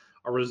 as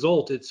a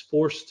result, it's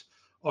forced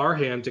our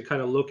hand to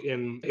kind of look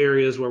in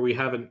areas where we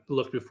haven't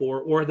looked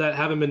before or that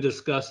haven't been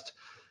discussed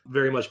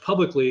very much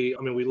publicly.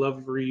 I mean, we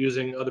love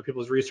reusing other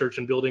people's research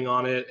and building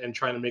on it and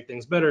trying to make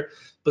things better,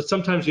 but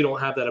sometimes you don't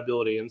have that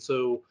ability.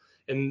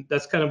 And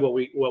that's kind of what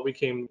we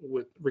came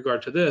with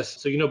regard to this.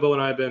 So, Bo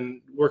and I have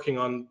been working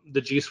on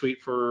the G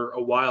Suite for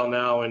a while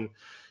now and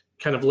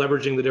kind of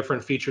leveraging the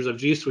different features of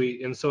G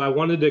Suite. And so I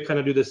wanted to kind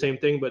of do the same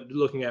thing, but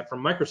looking at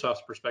from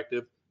Microsoft's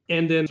perspective,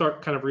 and then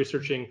start kind of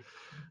researching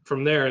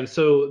from there. And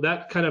so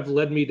that kind of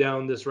led me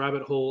down this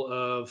rabbit hole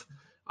of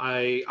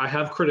I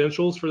have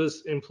credentials for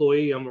this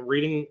employee. I'm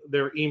reading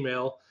their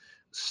email.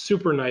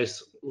 Super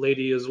nice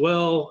lady as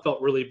well.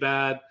 Felt really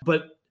bad,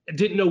 but I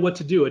didn't know what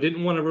to do. I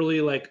didn't want to really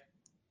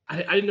I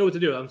didn't know what to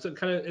do. I'm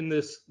kind of in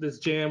this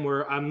jam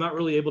where I'm not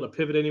really able to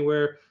pivot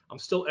anywhere. I'm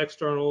still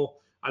external.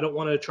 I don't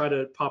want to try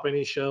to pop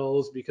any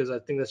shells because I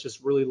think that's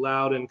just really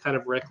loud and kind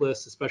of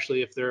reckless,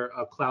 especially if they're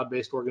a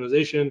cloud-based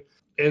organization.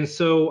 And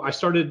so I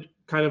started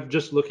kind of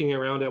just looking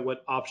around at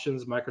what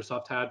options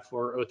Microsoft had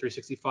for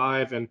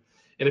O365. And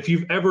if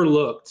you've ever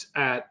looked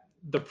at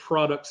the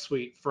product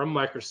suite from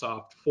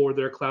Microsoft for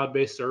their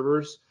cloud-based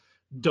servers,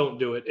 don't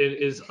do it.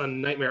 It is a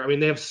nightmare. I mean,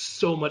 they have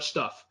so much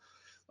stuff.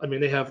 I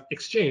mean, they have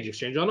Exchange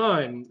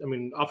Online,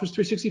 Office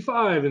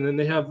 365, and then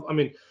they have,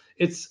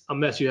 it's a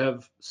mess. You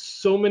have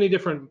so many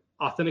different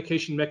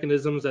authentication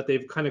mechanisms that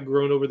they've kind of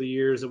grown over the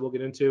years that we'll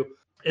get into.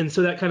 And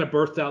so that kind of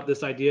birthed out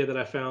this idea that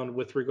I found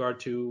with regard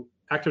to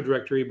Active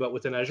Directory, but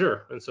within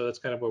Azure. And so that's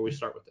kind of where we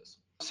start with this.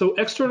 So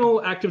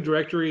external Active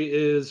Directory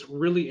is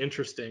really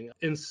interesting.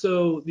 And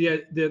so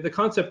the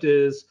concept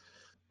is,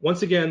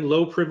 once again,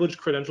 low privilege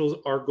credentials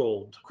are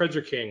gold. Creds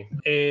are king.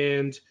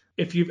 And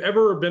if you've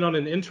ever been on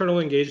an internal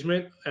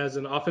engagement as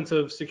an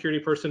offensive security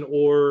person,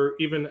 or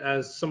even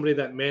as somebody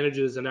that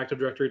manages an Active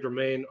Directory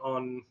domain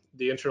on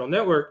the internal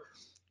network,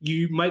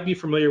 you might be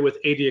familiar with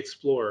AD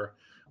Explorer.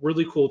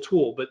 Really cool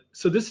tool. But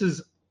so this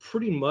is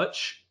pretty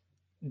much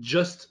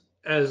just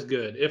as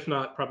good, if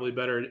not probably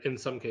better in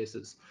some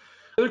cases.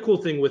 The other cool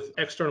thing with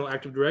external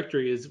Active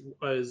Directory is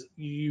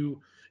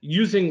you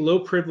using low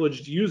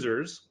privileged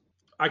users.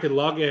 I could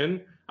log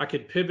in, I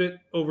could pivot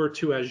over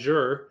to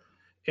Azure,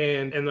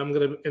 and we're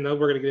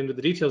gonna get into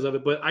the details of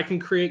it, but I can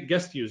create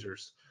guest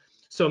users.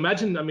 So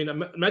imagine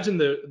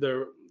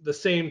the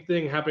same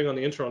thing happening on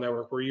the internal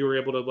network, where you were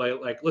able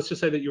to let's just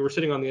say that you were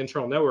sitting on the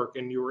internal network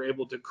and you were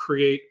able to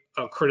create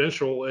a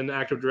credential in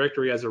Active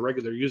Directory as a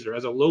regular user,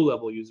 as a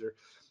low-level user.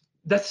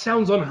 That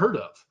sounds unheard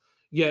of,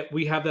 yet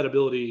we have that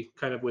ability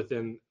kind of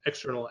within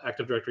external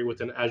Active Directory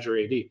within Azure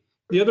AD.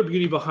 The other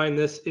beauty behind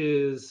this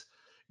is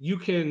you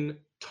can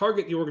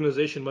target the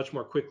organization much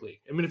more quickly.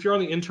 I mean, if you're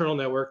on the internal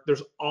network,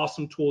 there's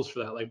awesome tools for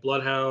that, like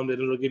Bloodhound,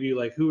 and it'll give you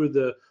who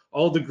are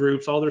all the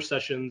groups, all their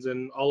sessions,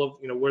 and all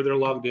of where they're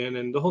logged in,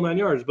 and the whole 9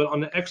 yards. But on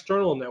the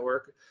external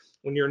network,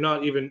 when you're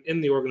not even in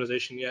the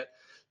organization yet,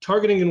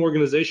 targeting an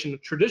organization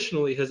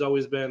traditionally has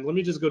always been, let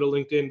me just go to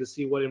LinkedIn to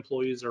see what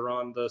employees are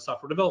on the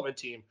software development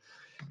team,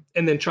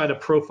 and then try to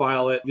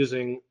profile it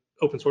using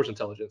open source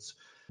intelligence.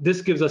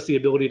 This gives us the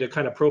ability to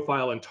kind of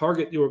profile and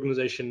target the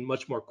organization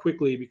much more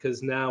quickly,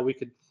 because now we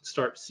could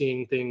start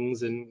seeing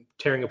things and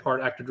tearing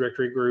apart Active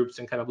Directory groups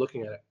and kind of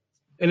looking at it.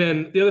 And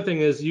then the other thing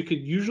is, you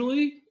could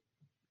usually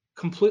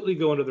completely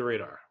go under the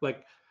radar.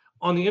 Like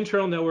on the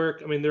internal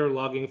network, they're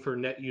logging for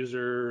net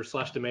user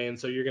 /domain,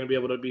 so you're going to be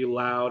able to be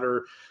loud,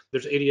 or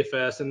there's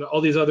ADFS and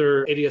all these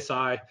other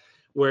ADSI,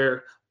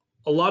 where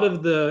a lot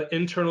of the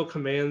internal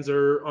commands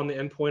are on the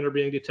endpoint are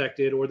being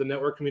detected, or the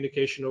network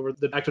communication over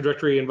the Active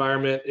Directory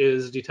environment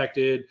is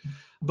detected.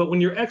 But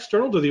when you're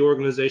external to the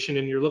organization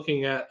and you're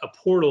looking at a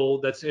portal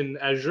that's in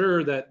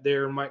Azure that they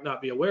might not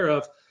be aware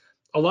of,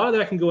 a lot of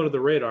that can go under the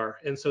radar.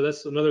 And so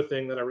that's another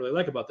thing that I really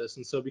like about this.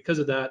 And so because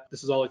of that,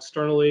 this is all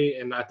externally,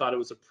 and I thought it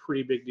was a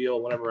pretty big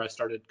deal whenever I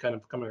started kind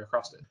of coming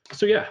across it.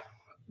 So yeah.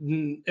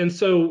 And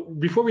so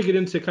before we get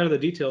into kind of the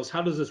details,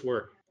 how does this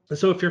work? And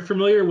so if you're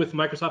familiar with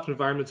Microsoft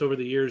environments over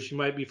the years, you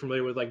might be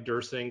familiar with like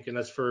DirSync, and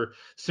that's for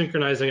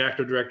synchronizing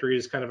Active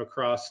Directories kind of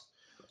across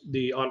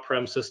the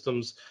on-prem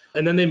systems.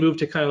 And then they moved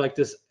to kind of like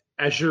this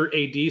Azure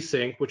AD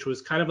Sync, which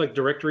was kind of like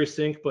directory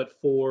sync, but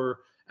for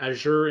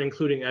Azure,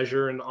 including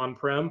Azure and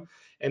on-prem.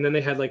 And then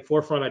they had like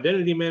Forefront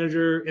Identity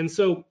Manager. And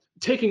so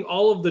taking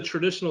all of the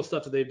traditional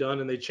stuff that they've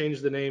done, and they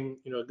changed the name,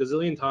 a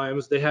gazillion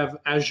times, they have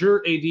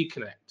Azure AD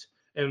Connect.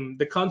 And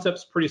the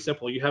concept's pretty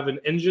simple. You have an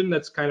engine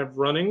that's kind of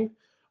running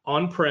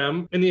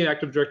on-prem in the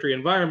Active Directory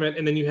environment,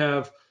 and then you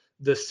have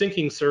the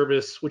syncing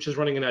service, which is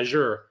running in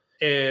Azure.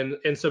 And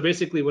so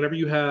basically, whenever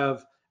you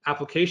have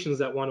applications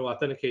that want to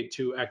authenticate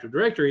to Active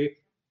Directory,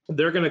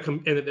 they're going to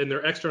come in, and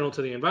they're external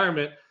to the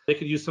environment. They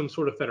could use some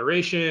sort of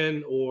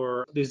federation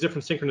or these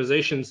different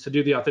synchronizations to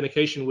do the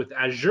authentication with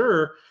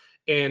Azure,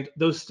 and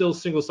those still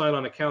single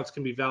sign-on accounts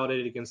can be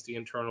validated against the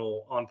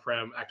internal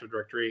on-prem Active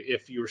Directory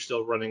if you're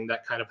still running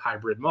that kind of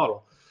hybrid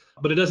model.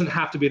 But it doesn't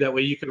have to be that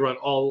way. You can run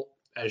all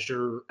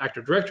Azure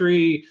Active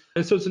Directory,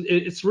 and so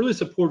it really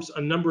supports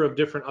a number of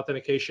different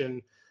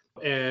authentication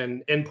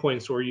and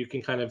endpoints where you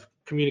can kind of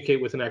communicate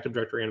with an Active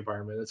Directory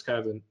environment. It's kind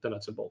of the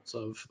nuts and bolts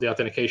of the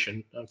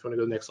authentication. If you want to go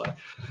to the next slide.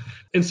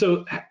 And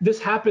so this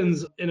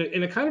happens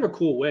in a kind of a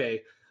cool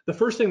way. The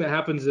first thing that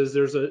happens is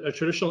there's a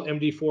traditional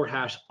MD4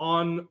 hash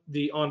on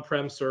the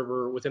on-prem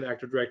server within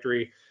Active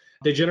Directory.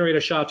 They generate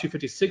a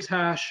SHA-256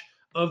 hash.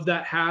 Of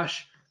that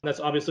hash, that's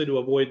obviously to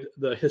avoid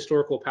the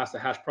historical pass the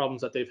hash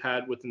problems that they've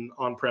had within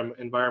on-prem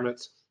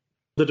environments.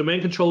 The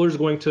domain controller is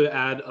going to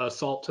add a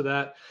salt to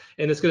that,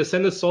 and it's going to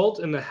send the salt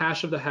and the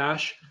hash of the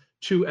hash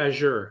to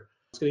Azure.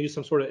 It's going to use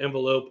some sort of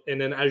envelope, and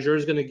then Azure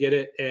is going to get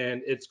it,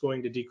 and it's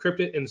going to decrypt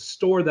it and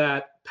store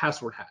that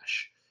password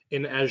hash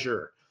in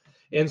Azure.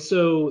 And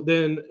so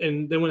then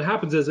what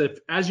happens is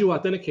as you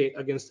authenticate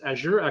against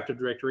Azure Active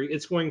Directory,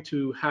 it's going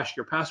to hash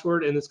your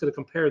password, and it's going to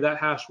compare that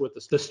hash with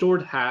the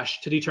stored hash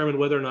to determine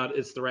whether or not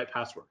it's the right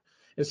password.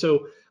 And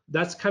so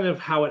that's kind of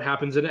how it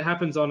happens, and it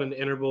happens on an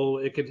interval.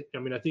 I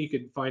think you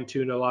could fine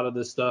tune a lot of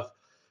this stuff,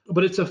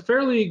 but it's a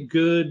fairly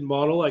good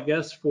model, I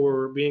guess,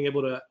 for being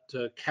able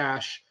to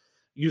cache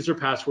user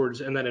passwords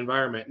in that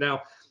environment.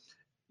 Now,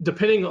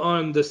 depending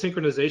on the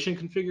synchronization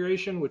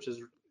configuration, which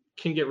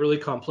can get really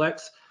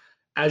complex,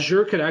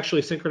 Azure could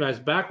actually synchronize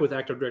back with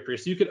Active Directory.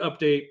 So you could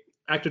update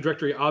Active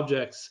Directory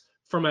objects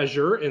from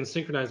Azure and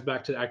synchronize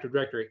back to Active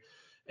Directory.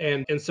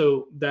 And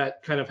so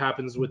that kind of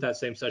happens with that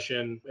same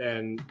session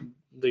and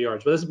the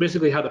yards. But that's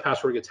basically how the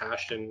password gets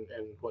hashed and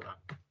whatnot.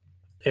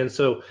 And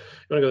so you want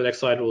to go to the next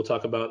slide, we'll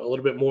talk about a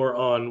little bit more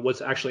on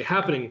what's actually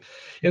happening.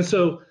 And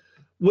so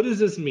what does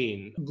this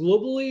mean?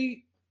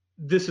 Globally,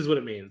 this is what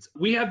it means.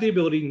 We have the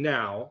ability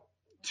now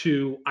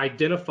to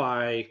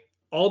identify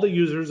all the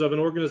users of an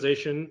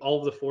organization, all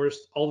of the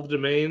forest, all of the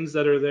domains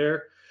that are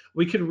there.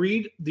 We can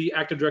read the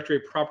Active Directory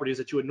properties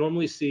that you would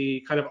normally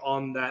see kind of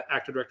on that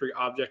Active Directory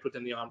object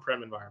within the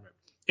on-prem environment.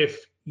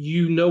 If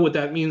you know what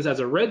that means as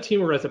a red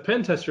team or as a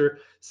pen tester,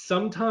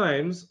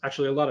 sometimes,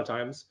 actually a lot of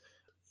times,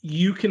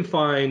 you can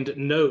find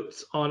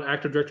notes on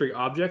Active Directory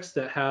objects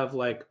that have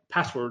like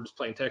passwords,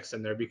 plain text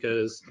in there,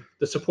 because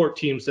the support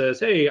team says,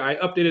 hey, I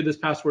updated this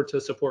password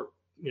to support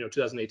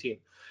 2018.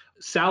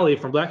 Sally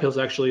from Black Hills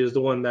actually is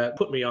the one that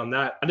put me on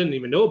that. I didn't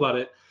even know about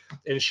it,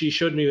 and she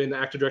showed me in the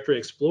Active Directory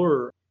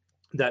Explorer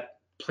that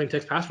plain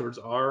text passwords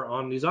are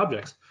on these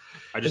objects.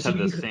 I just had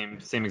the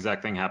same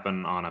exact thing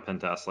happen on a pen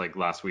test like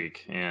last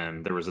week,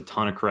 and there was a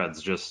ton of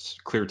creds,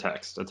 just clear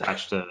text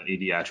attached to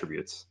AD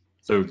attributes.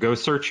 So go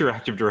search your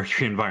Active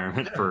Directory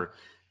environment for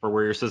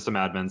where your system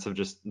admins have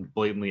just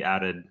blatantly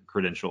added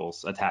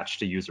credentials attached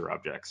to user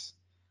objects.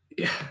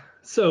 Yeah.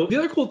 So the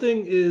other cool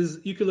thing is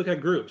you can look at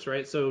groups,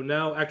 right? So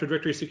now Active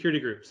Directory security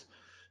groups.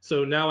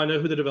 So now I know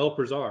who the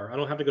developers are. I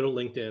don't have to go to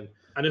LinkedIn.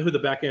 I know who the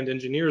backend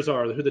engineers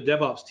are, who the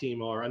DevOps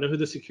team are. I know who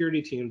the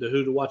security team,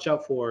 who to watch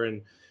out for.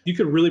 And you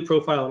can really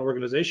profile an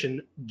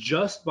organization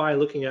just by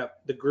looking at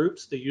the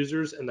groups, the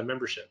users, and the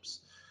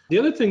memberships. The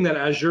other thing that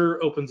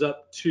Azure opens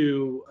up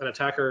to an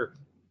attacker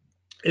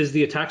is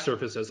the attack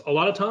surfaces. A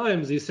lot of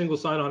times these single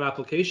sign-on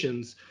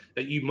applications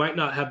that you might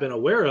not have been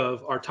aware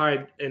of are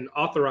tied in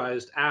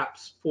authorized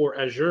apps for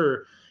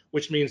Azure,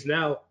 which means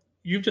now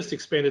you've just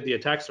expanded the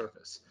attack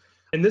surface.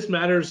 And this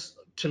matters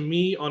to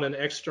me on an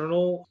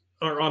external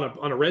or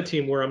on a red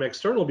team where I'm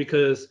external,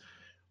 because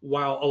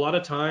while a lot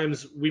of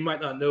times we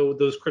might not know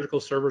those critical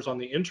servers on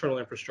the internal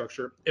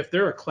infrastructure, if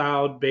they're a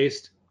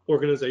cloud-based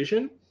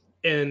organization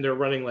and they're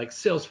running like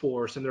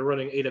Salesforce and they're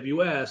running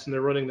AWS and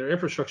they're running their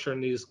infrastructure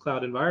in these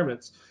cloud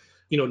environments,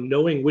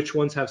 knowing which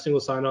ones have single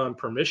sign-on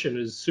permission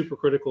is super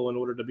critical in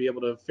order to be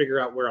able to figure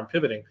out where I'm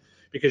pivoting,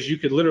 because you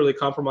could literally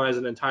compromise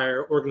an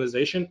entire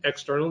organization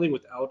externally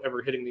without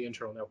ever hitting the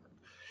internal network.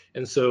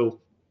 And so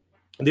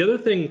the other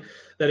thing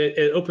that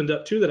it opened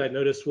up to that I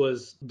noticed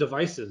was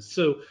devices.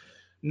 So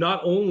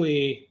not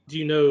only do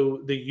you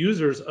know the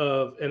users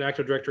of an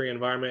Active Directory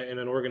environment in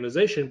an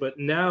organization, but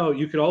now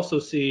you could also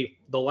see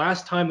the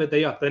last time that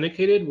they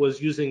authenticated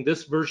was using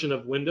this version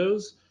of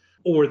Windows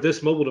or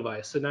this mobile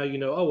device. So now you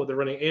know, oh, well, they're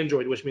running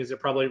Android, which means they're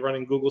probably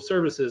running Google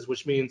services,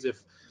 which means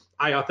if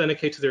I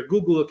authenticate to their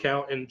Google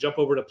account and jump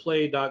over to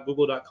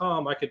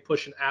play.google.com, I could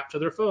push an app to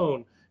their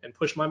phone and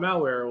push my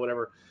malware or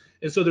whatever.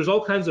 And so there's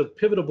all kinds of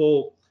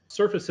pivotable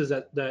surfaces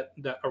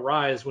that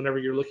arise whenever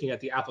you're looking at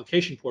the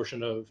application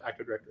portion of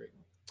Active Directory.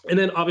 And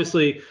then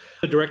obviously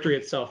the directory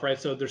itself, right?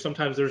 So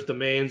sometimes there's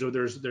domains or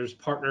there's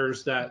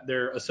partners that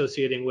they're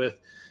associating with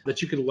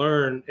that you can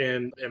learn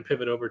and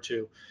pivot over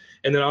to.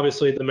 And then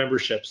obviously the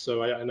memberships.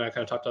 So I kind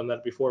of talked on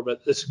that before,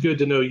 but it's good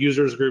to know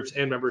users, groups,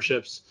 and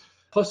memberships.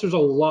 Plus there's a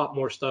lot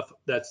more stuff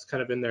that's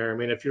kind of in there. I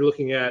mean, if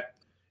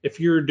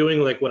you're doing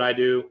like what I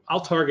do,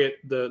 I'll target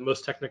the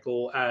most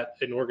technical at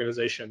an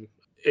organization.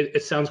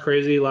 It sounds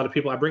crazy. A lot of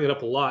people, I bring it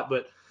up a lot,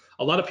 but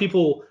a lot of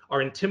people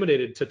are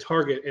intimidated to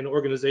target an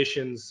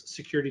organization's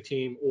security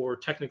team or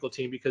technical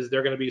team because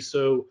they're going to be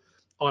so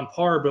on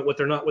par. But what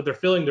they're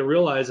failing to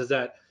realize is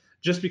that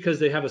just because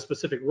they have a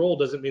specific role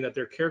doesn't mean that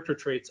their character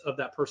traits of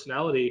that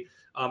personality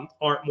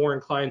aren't more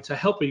inclined to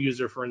help a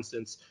user, for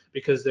instance,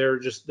 because they're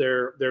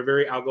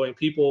very outgoing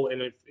people.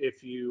 And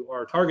if you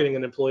are targeting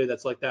an employee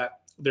that's like that,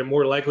 they're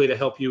more likely to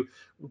help you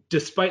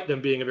despite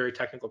them being a very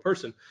technical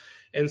person.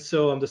 And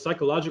so the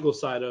psychological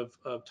side of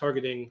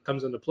targeting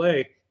comes into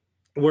play,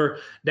 where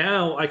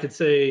now I could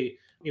say,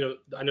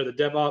 I know the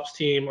DevOps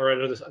team, or I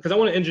know this because I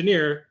want to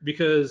engineer,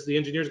 because the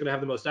engineer is going to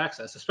have the most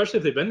access, especially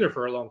if they've been there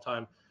for a long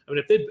time. I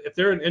mean, if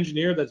they're an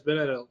engineer that's been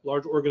at a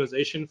large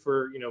organization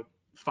for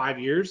 5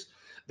 years,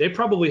 they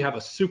probably have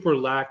a super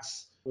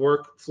lax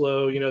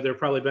workflow. They've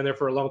probably been there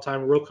for a long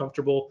time, real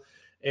comfortable,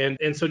 and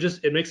so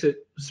just it makes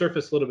it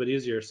surface a little bit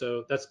easier.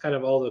 So that's kind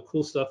of all the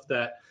cool stuff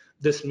that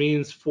this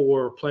means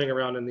for playing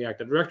around in the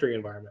Active Directory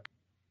environment.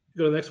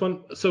 Go to the next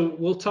one. So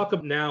we'll talk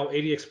about now AD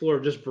Explorer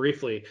just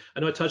briefly. I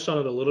know I touched on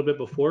it a little bit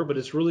before, but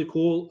it's really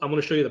cool. I'm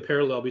going to show you the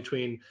parallel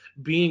between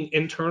being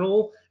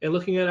internal and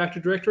looking at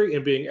Active Directory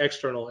and being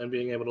external and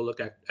being able to look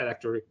at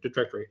Active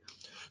Directory.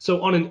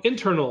 So on an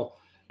internal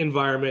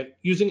environment,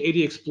 using AD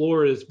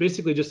Explorer is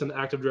basically just an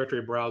Active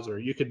Directory browser.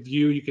 You could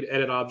view, you could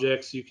edit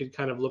objects, you could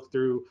kind of look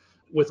through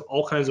with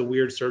all kinds of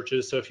weird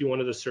searches. So if you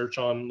wanted to search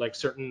on like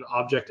certain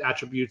object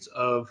attributes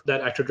of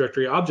that Active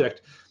Directory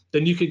object,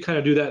 then you could kind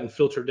of do that and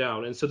filter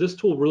down. And so this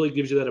tool really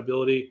gives you that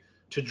ability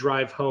to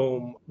drive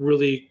home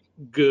really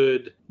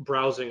good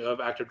browsing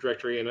of Active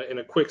Directory in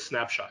a quick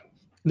snapshot.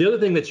 The other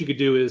thing that you could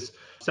do is,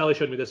 Sally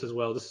showed me this as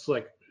well. This is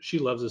like, she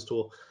loves this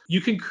tool.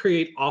 You can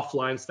create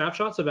offline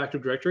snapshots of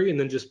Active Directory and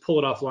then just pull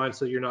it offline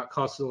so you're not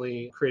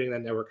constantly creating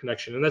that network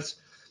connection. And that's,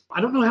 I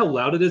don't know how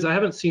loud it is. I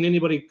haven't seen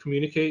anybody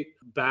communicate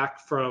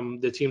back from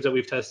the teams that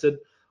we've tested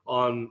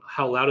on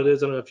how loud it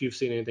is. I don't know if you've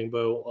seen anything,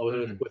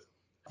 Bo, with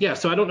yeah,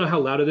 so I don't know how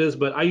loud it is,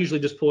 but I usually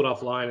just pull it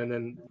offline, and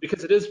then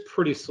because it is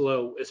pretty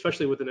slow,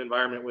 especially with an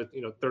environment with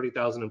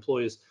 30,000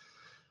 employees,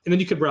 and then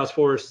you could browse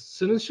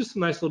forests, and it's just a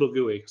nice little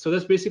GUI. So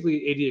that's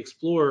basically AD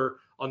Explorer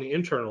on the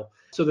internal.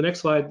 So the next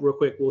slide, real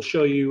quick, will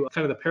show you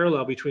kind of the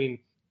parallel between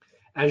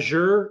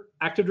Azure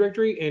Active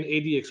Directory and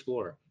AD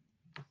Explorer.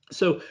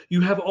 So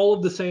you have all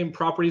of the same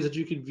properties that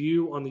you could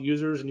view on the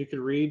users, and you could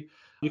read.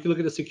 You can look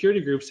at the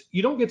security groups.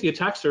 You don't get the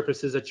attack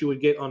surfaces that you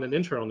would get on an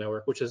internal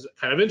network, which is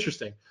kind of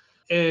interesting.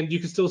 And you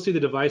can still see the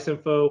device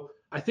info.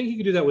 I think you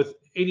can do that with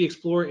AD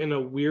Explorer in a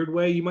weird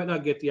way. You might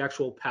not get the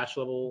actual patch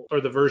level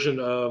or the version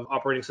of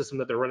operating system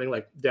that they're running,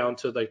 like down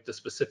to like the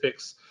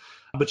specifics,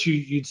 but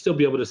you'd still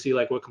be able to see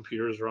like what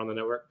computers are on the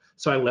network.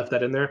 So I left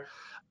that in there.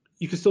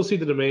 You can still see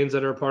the domains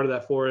that are a part of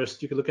that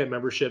forest. You can look at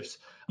memberships.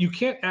 You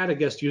can't add a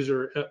guest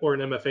user or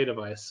an MFA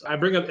device. I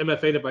bring up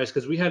MFA device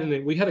because we had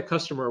a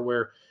customer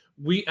where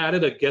we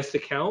added a guest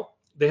account.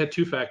 They had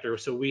two-factor,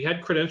 so we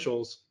had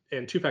credentials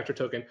and two-factor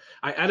token.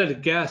 I added a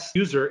guest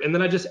user, and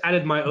then I just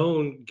added my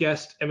own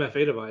guest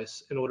MFA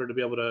device in order to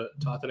be able to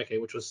authenticate,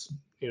 which was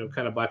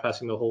kind of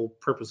bypassing the whole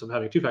purpose of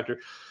having two-factor.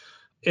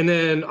 And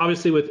then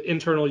obviously with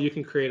internal, you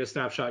can create a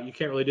snapshot. You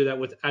can't really do that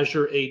with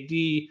Azure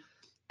AD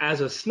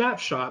as a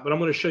snapshot, but I'm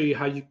going to show you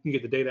how you can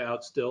get the data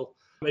out still.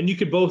 And you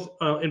could both,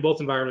 in both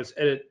environments,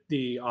 edit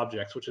the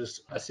objects, which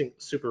is, I think,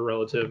 super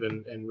relative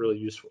and really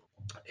useful.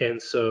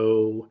 And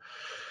so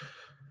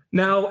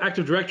now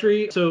Active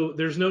Directory. So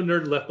there's no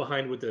nerd left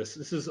behind with this.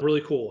 This is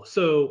really cool.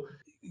 So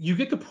you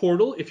get the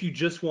portal if you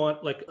just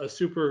want like a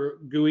super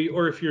GUI,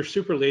 or if you're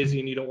super lazy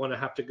and you don't want to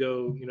have to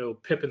go,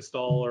 pip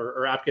install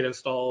or apt-get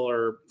install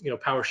or,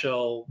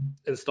 PowerShell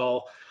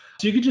install.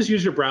 So you could just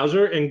use your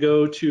browser and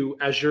go to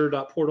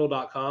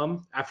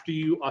azure.portal.com after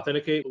you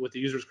authenticate with the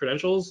user's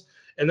credentials,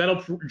 and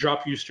that'll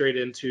drop you straight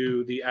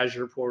into the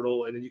Azure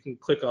portal, and then you can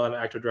click on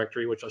Active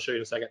Directory, which I'll show you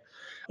in a second.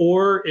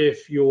 Or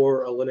if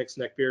you're a Linux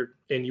neckbeard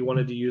and you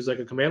wanted to use like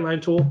a command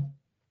line tool,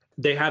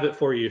 they have it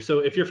for you. So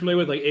if you're familiar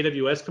with like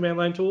AWS command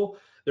line tool,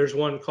 there's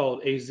one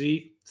called AZ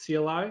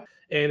CLI,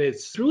 And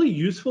it's really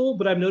useful,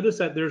 but I've noticed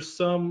that there's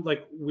some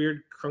like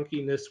weird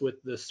crunkiness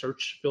with the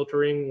search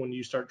filtering when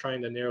you start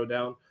trying to narrow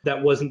down.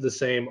 That wasn't the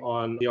same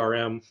on the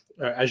RM,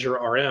 Azure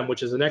RM,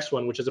 which is the next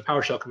one, which is a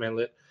PowerShell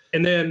commandlet.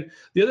 And then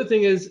the other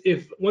thing is,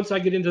 if once I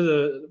get into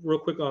the real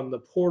quick on the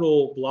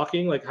portal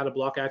blocking, like how to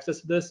block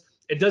access to this,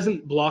 it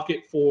doesn't block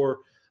it for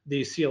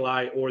the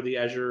CLI or the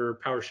Azure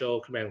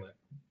PowerShell commandlet.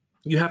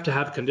 You have to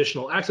have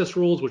conditional access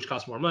rules, which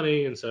cost more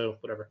money, and so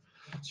whatever.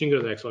 So you can go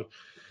to the next one.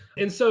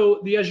 And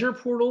so the Azure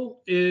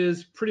portal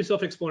is pretty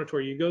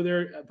self-explanatory. You go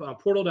there,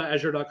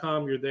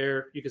 portal.azure.com, you're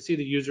there. You can see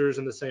the users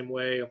in the same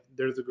way.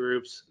 There's the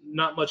groups.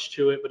 Not much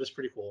to it, but it's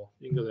pretty cool.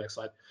 You can go to the next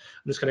slide.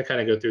 I'm just going to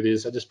kind of go through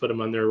these. I just put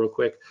them on there real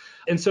quick.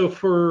 And so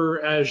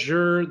for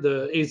Azure,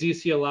 the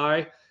AZ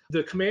CLI,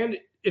 the command,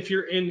 if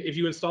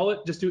you install it,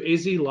 just do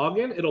AZ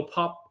login. It'll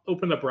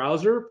open the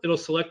browser. It'll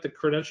select the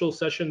credential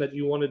session that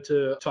you wanted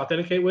to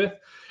authenticate with.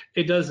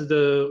 It does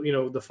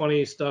the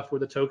funny stuff with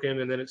the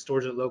token, and then it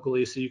stores it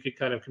locally, so you could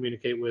kind of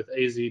communicate with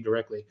AZ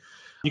directly.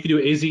 You could do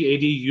AZ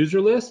AD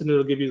user list, and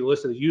it'll give you the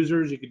list of the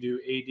users. You could do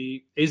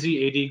AZ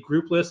AD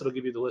group list. It'll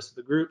give you the list of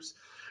the groups.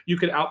 You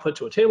could output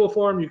to a table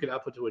form. You could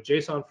output to a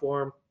JSON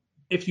form.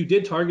 If you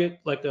did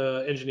target like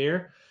an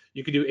engineer,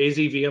 you could do AZ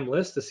VM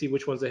list to see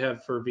which ones they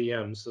have for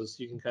VMs, so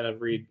you can kind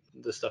of read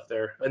the stuff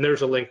there. And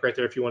there's a link right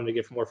there if you wanted to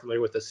get more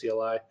familiar with the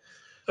CLI.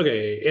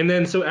 Okay, and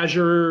then so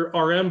Azure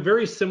RM,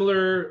 very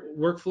similar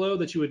workflow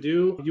that you would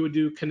do. You would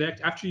do connect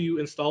after you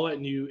install it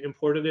and you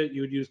imported it.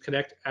 You would use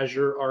connect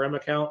Azure RM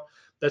account.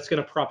 That's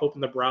going to prop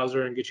open the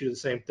browser and get you the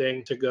same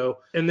thing to go.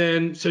 And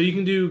then so you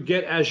can do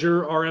get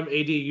Azure RM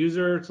AD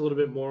user. It's a little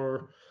bit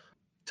more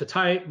to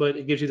type, but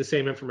it gives you the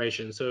same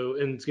information. So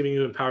and it's giving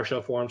you in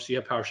PowerShell form, so you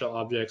have PowerShell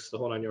objects, the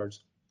whole 9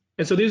 yards.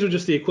 And so these are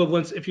just the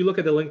equivalents. If you look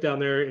at the link down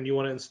there and you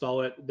want to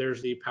install it,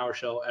 there's the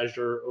PowerShell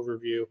Azure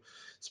overview.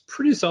 It's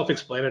pretty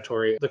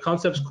self-explanatory. The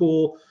concept's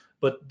cool,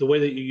 but the way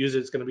that you use it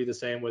is going to be the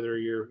same whether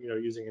you're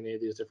using any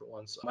of these different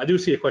ones. I do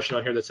see a question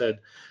on here that said,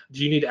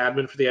 do you need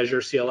admin for the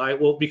Azure CLI?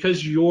 Well,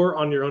 because you're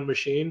on your own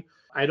machine,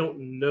 I don't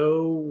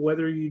know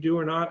whether you do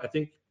or not.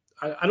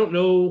 I don't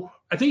know.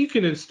 I think you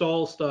can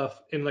install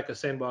stuff in like a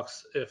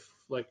sandbox if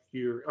like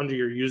you're under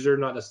your user,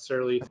 not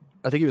necessarily.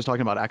 I think he was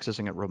talking about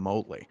accessing it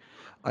remotely.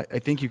 I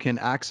think you can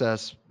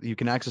access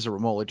it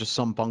remotely, just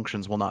some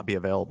functions will not be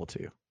available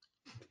to you.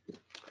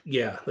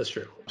 Yeah, that's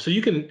true. So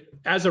you can,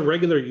 as a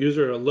regular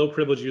user, a low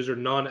privilege user,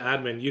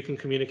 non-admin, you can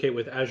communicate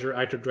with Azure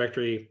Active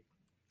Directory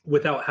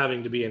without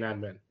having to be an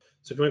admin.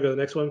 So if you want to go to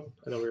the next one,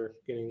 I know we're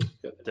getting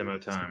demo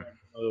time.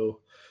 Oh.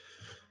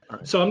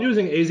 Right. So I'm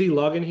using AZ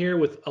login here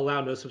with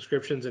allow no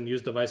subscriptions and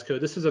use device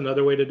code. This is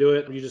another way to do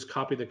it. You just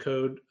copy the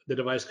code, the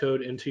device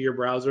code into your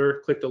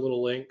browser, click the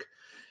little link.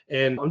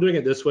 And I'm doing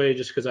it this way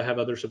just because I have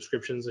other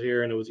subscriptions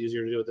here and it was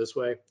easier to do it this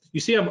way. You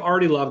see, I'm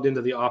already logged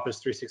into the Office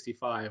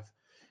 365.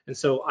 And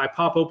so I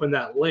pop open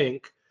that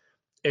link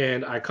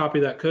and I copy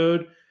that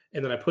code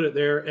and then I put it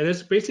there. And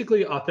it's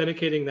basically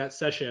authenticating that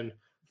session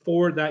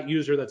for that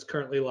user that's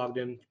currently logged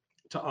in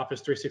to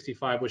Office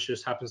 365, which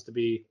just happens to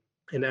be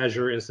an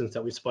Azure instance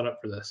that we spun up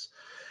for this.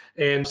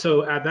 And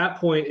so at that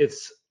point,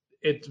 it's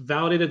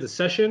validated the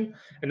session.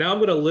 And now I'm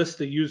going to list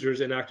the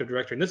users in Active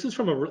Directory. And this is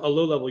from a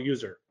low-level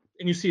user.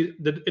 And you see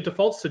it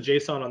defaults to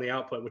JSON on the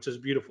output, which is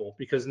beautiful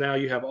because now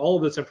you have all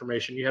of this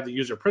information. You have the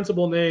user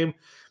principal name,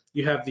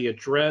 you have the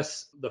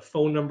address, the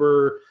phone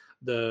number,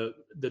 the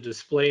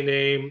display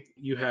name.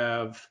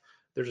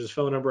 There's his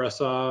phone number I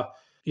saw.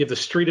 You have the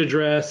street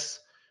address,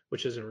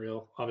 which isn't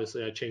real.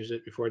 Obviously, I changed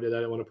it before I did that. I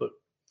didn't want to put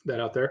that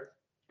out there.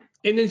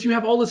 And then you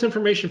have all this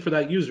information for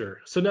that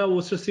user. So now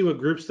let's just see what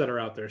groups that are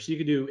out there. So you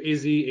could do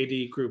AZ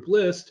AD group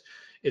list.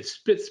 It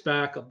spits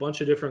back a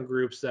bunch of different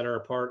groups that are a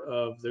part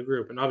of the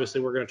group. And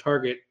obviously we're going to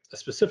target a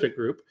specific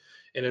group.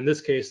 And in this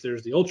case,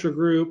 there's the Ultra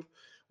group.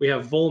 We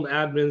have Vuln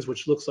admins,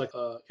 which looks like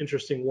an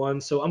interesting one.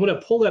 So I'm going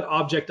to pull that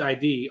object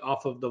ID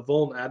off of the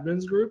Vuln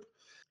admins group.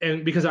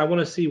 And because I want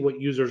to see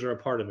what users are a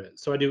part of it.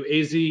 So I do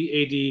AZ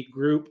AD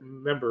group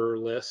member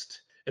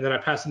list, and then I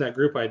pass in that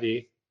group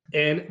ID.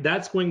 And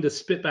that's going to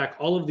spit back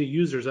all of the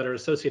users that are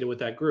associated with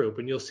that group.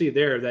 And you'll see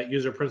there that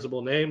user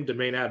principal name,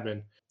 domain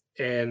admin.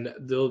 And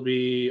there'll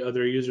be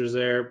other users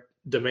there.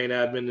 Domain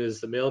admin is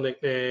the mail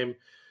nickname,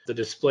 the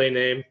display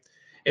name.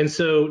 And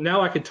so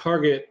now I could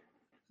target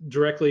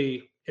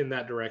directly in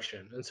that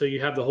direction. And so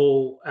you have the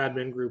whole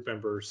admin group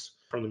members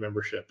from the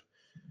membership.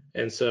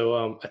 And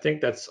so I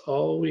think that's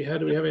all we had.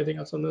 Do we have anything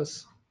else on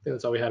this? I think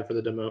that's all we had for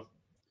the demo.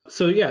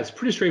 So yeah, it's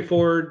pretty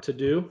straightforward to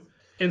do.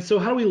 And so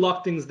how do we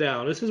lock things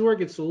down? This is where it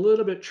gets a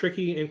little bit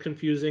tricky and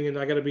confusing. And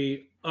I got to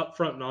be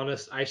upfront and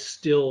honest. I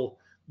still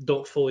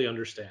don't fully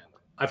understand.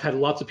 I've had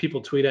lots of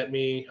people tweet at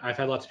me. I've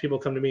had lots of people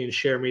come to me and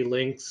share me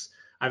links.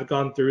 I've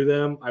gone through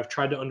them. I've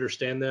tried to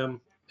understand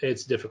them.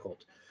 It's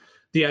difficult.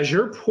 The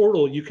Azure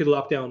portal, you could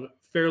lock down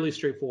fairly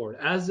straightforward.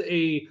 As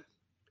a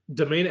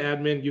domain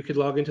admin, you could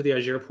log into the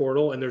Azure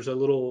portal, and there's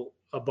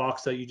a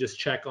box that you just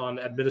check on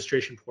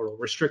administration portal,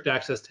 restrict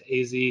access to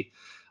AZ,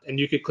 and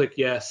you could click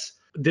yes.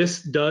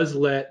 This does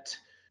let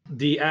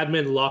the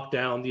admin locked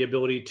down the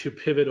ability to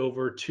pivot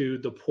over to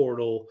the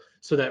portal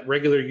so that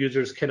regular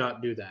users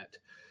cannot do that.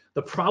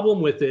 The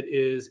problem with it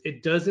is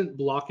it doesn't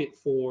block it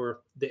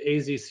for the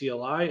AZ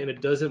CLI and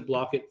it doesn't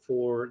block it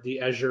for the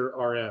Azure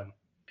RM.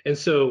 And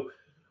so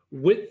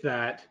with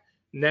that,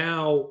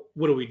 now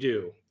what do we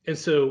do? And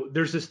so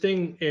there's this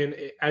thing in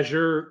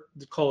Azure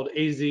called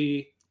AZ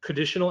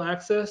conditional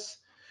access.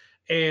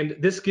 And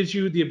this gives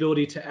you the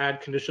ability to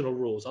add conditional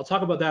rules. I'll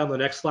talk about that on the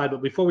next slide.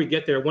 But before we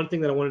get there, one thing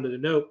that I wanted to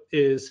note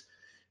is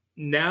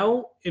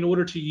now, in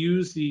order to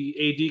use the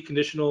AD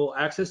conditional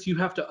access, you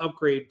have to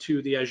upgrade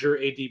to the Azure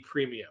AD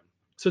Premium.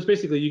 So it's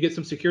basically you get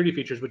some security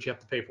features, but you have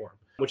to pay for them,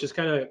 which is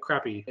kind of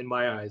crappy in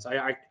my eyes.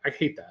 I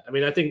hate that. I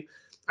mean, I think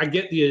I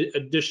get the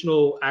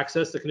additional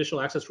access, the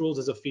conditional access rules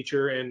as a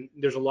feature, and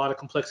there's a lot of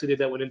complexity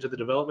that went into the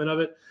development of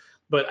it.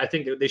 But I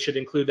think that they should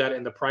include that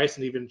in the price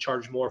and even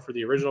charge more for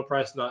the original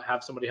price, not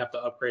have somebody have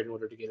to upgrade in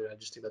order to get it. I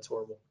just think that's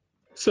horrible.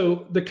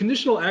 So the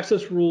conditional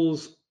access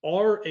rules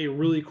are a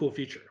really cool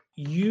feature.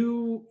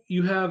 You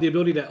have the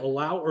ability to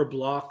allow or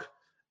block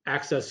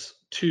access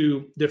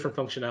to different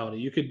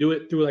functionality. You could do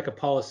it through like a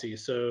policy.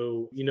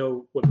 So you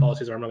know what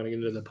policies are. I'm not going to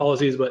get into the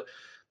policies, but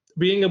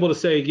being able to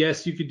say,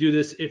 yes, you could do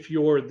this if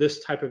you're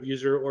this type of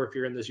user or if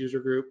you're in this user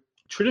group.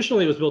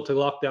 Traditionally, it was built to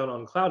lock down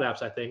on cloud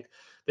apps, I think.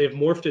 They've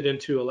morphed it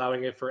into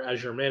allowing it for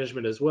Azure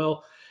management as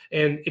well.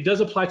 And it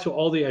does apply to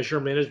all the Azure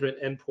management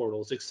end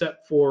portals,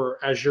 except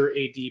for Azure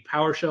AD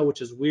PowerShell,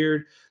 which is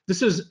weird.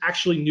 This is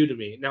actually new to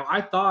me. Now,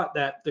 I thought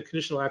that the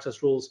conditional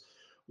access rules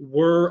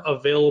were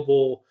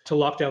available to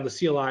lock down the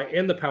CLI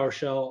and the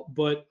PowerShell,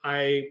 but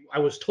I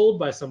was told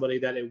by somebody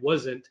that it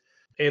wasn't.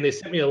 And they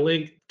sent me a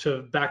link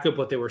to back up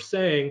what they were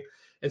saying.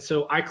 And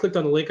so I clicked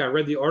on the link, I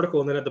read the article,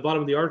 and then at the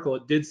bottom of the article,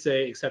 it did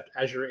say except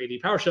Azure AD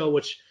PowerShell,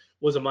 which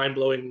was a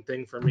mind-blowing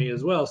thing for me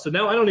as well. So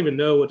now I don't even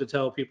know what to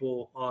tell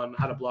people on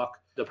how to block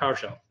the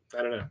PowerShell.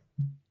 I don't know.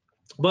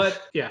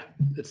 But yeah,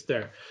 it's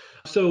there.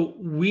 So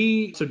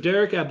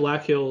Derek at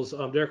Black Hills,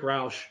 Derek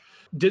Rausch,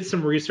 did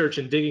some research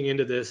and digging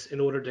into this in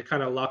order to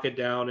kind of lock it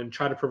down and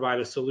try to provide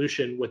a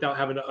solution without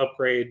having to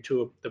upgrade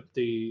to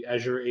the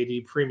Azure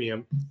AD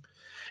Premium.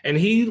 And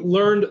he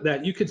learned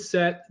that you could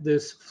set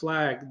this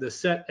flag, the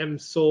set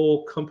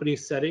msol company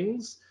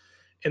settings,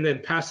 and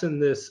then pass in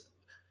this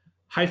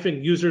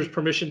 -users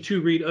permission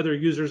to read other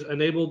users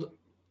enabled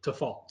to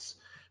false.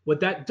 What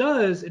that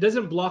does, it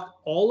doesn't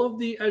block all of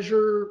the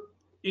Azure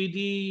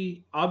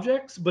AD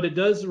objects, but it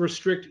does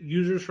restrict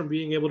users from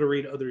being able to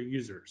read other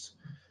users.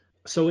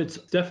 So it's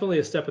definitely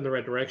a step in the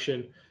right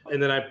direction.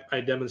 And then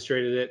I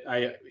demonstrated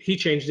it. He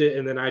changed it,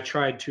 and then I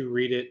tried to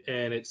read it,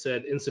 and it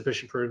said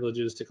insufficient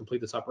privileges to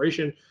complete this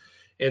operation.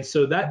 And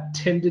so that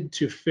tended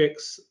to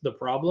fix the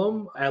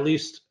problem, at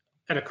least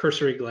at a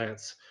cursory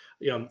glance.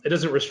 It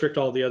doesn't restrict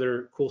all the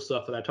other cool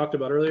stuff that I talked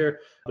about earlier,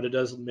 but it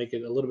does make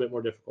it a little bit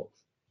more difficult.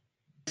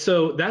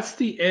 So that's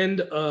the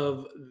end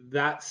of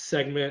that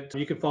segment.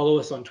 You can follow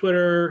us on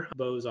Twitter.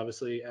 Bo's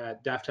obviously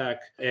at DaftTech,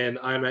 and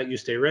I'm at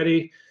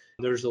YouStayReady.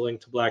 There's a link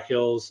to Black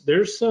Hills.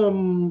 There's a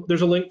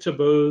link to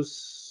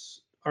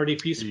Bo's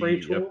RDP spray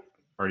tool. Yep.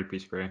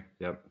 RDP spray.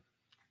 Yep.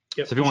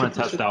 So if you want to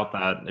test out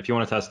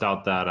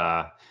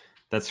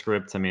that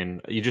script, I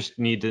mean, you just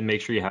need to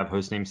make sure you have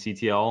hostname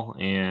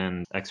CTL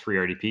and X-Free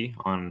RDP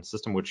on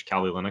system, which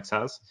Kali Linux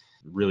has.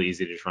 Really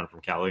easy to just run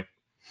from Kali.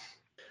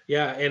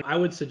 Yeah, and I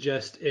would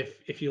suggest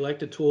if you like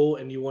the tool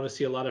and you want to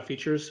see a lot of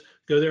features,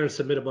 go there and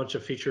submit a bunch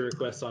of feature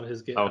requests on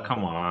his GitHub. Oh,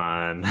 come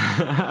on.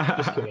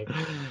 Just kidding.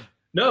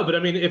 No, but I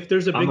mean, if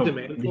there's a big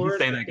demand for it. You're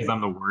saying that because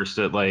I'm the worst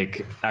at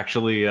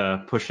actually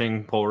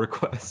pushing pull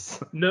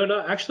requests. No,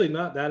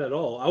 not that at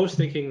all. I was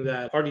thinking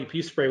that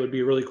RDP spray would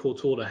be a really cool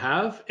tool to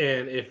have,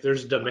 and if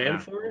there's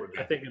demand for it,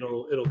 I think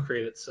it'll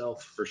create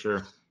itself. For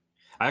sure.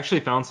 I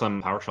actually found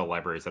some PowerShell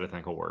libraries that I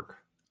think will work.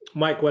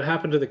 Mike, what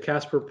happened to the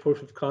Casper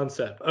proof of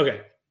concept?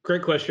 Okay,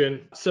 great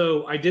question.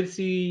 So I did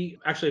see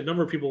actually a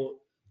number of people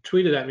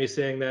tweeted at me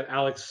saying that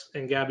Alex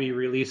and Gabby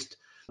released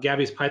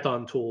Gabby's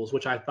Python tools,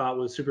 which I thought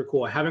was super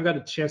cool. I haven't got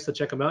a chance to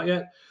check them out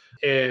yet,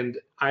 and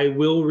I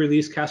will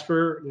release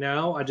Casper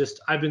now.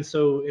 I've been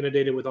so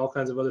inundated with all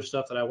kinds of other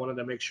stuff that I wanted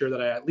to make sure that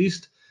I at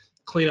least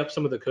clean up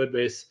some of the code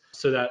base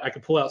so that I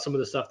could pull out some of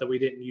the stuff that we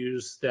didn't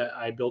use that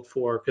I built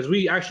for, because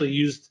we actually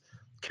used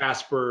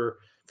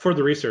Casper for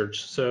the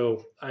research.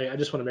 So I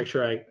just want to make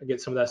sure I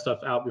get some of that stuff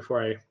out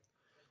before I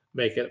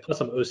make it. Plus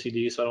I'm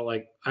OCD, so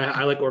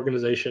I like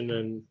organization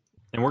and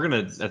I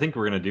think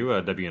we're gonna do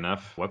a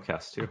WNF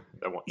webcast too.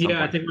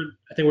 Yeah, I think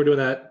we're doing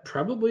that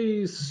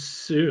probably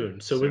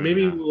soon. So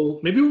maybe we'll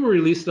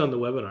release it on the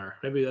webinar.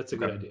 Maybe that's a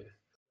good idea.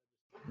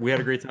 We had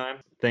a great time.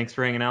 Thanks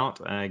for hanging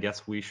out. I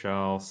guess we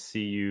shall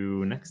see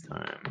you next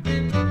time.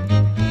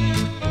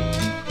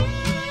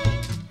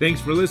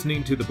 Thanks for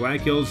listening to the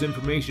Black Hills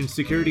Information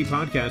Security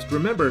Podcast.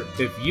 Remember,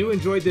 if you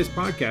enjoyed this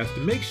podcast,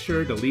 make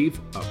sure to leave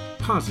a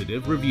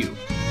positive review.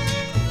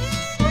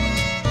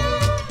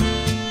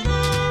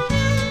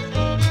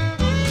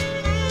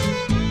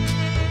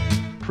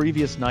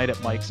 Previous night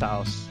at Mike's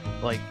house,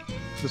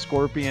 the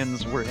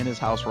Scorpions were in his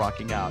house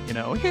rocking out,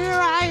 here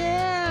I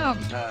am.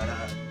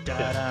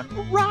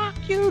 rock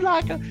you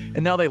like a,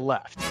 and now they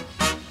left.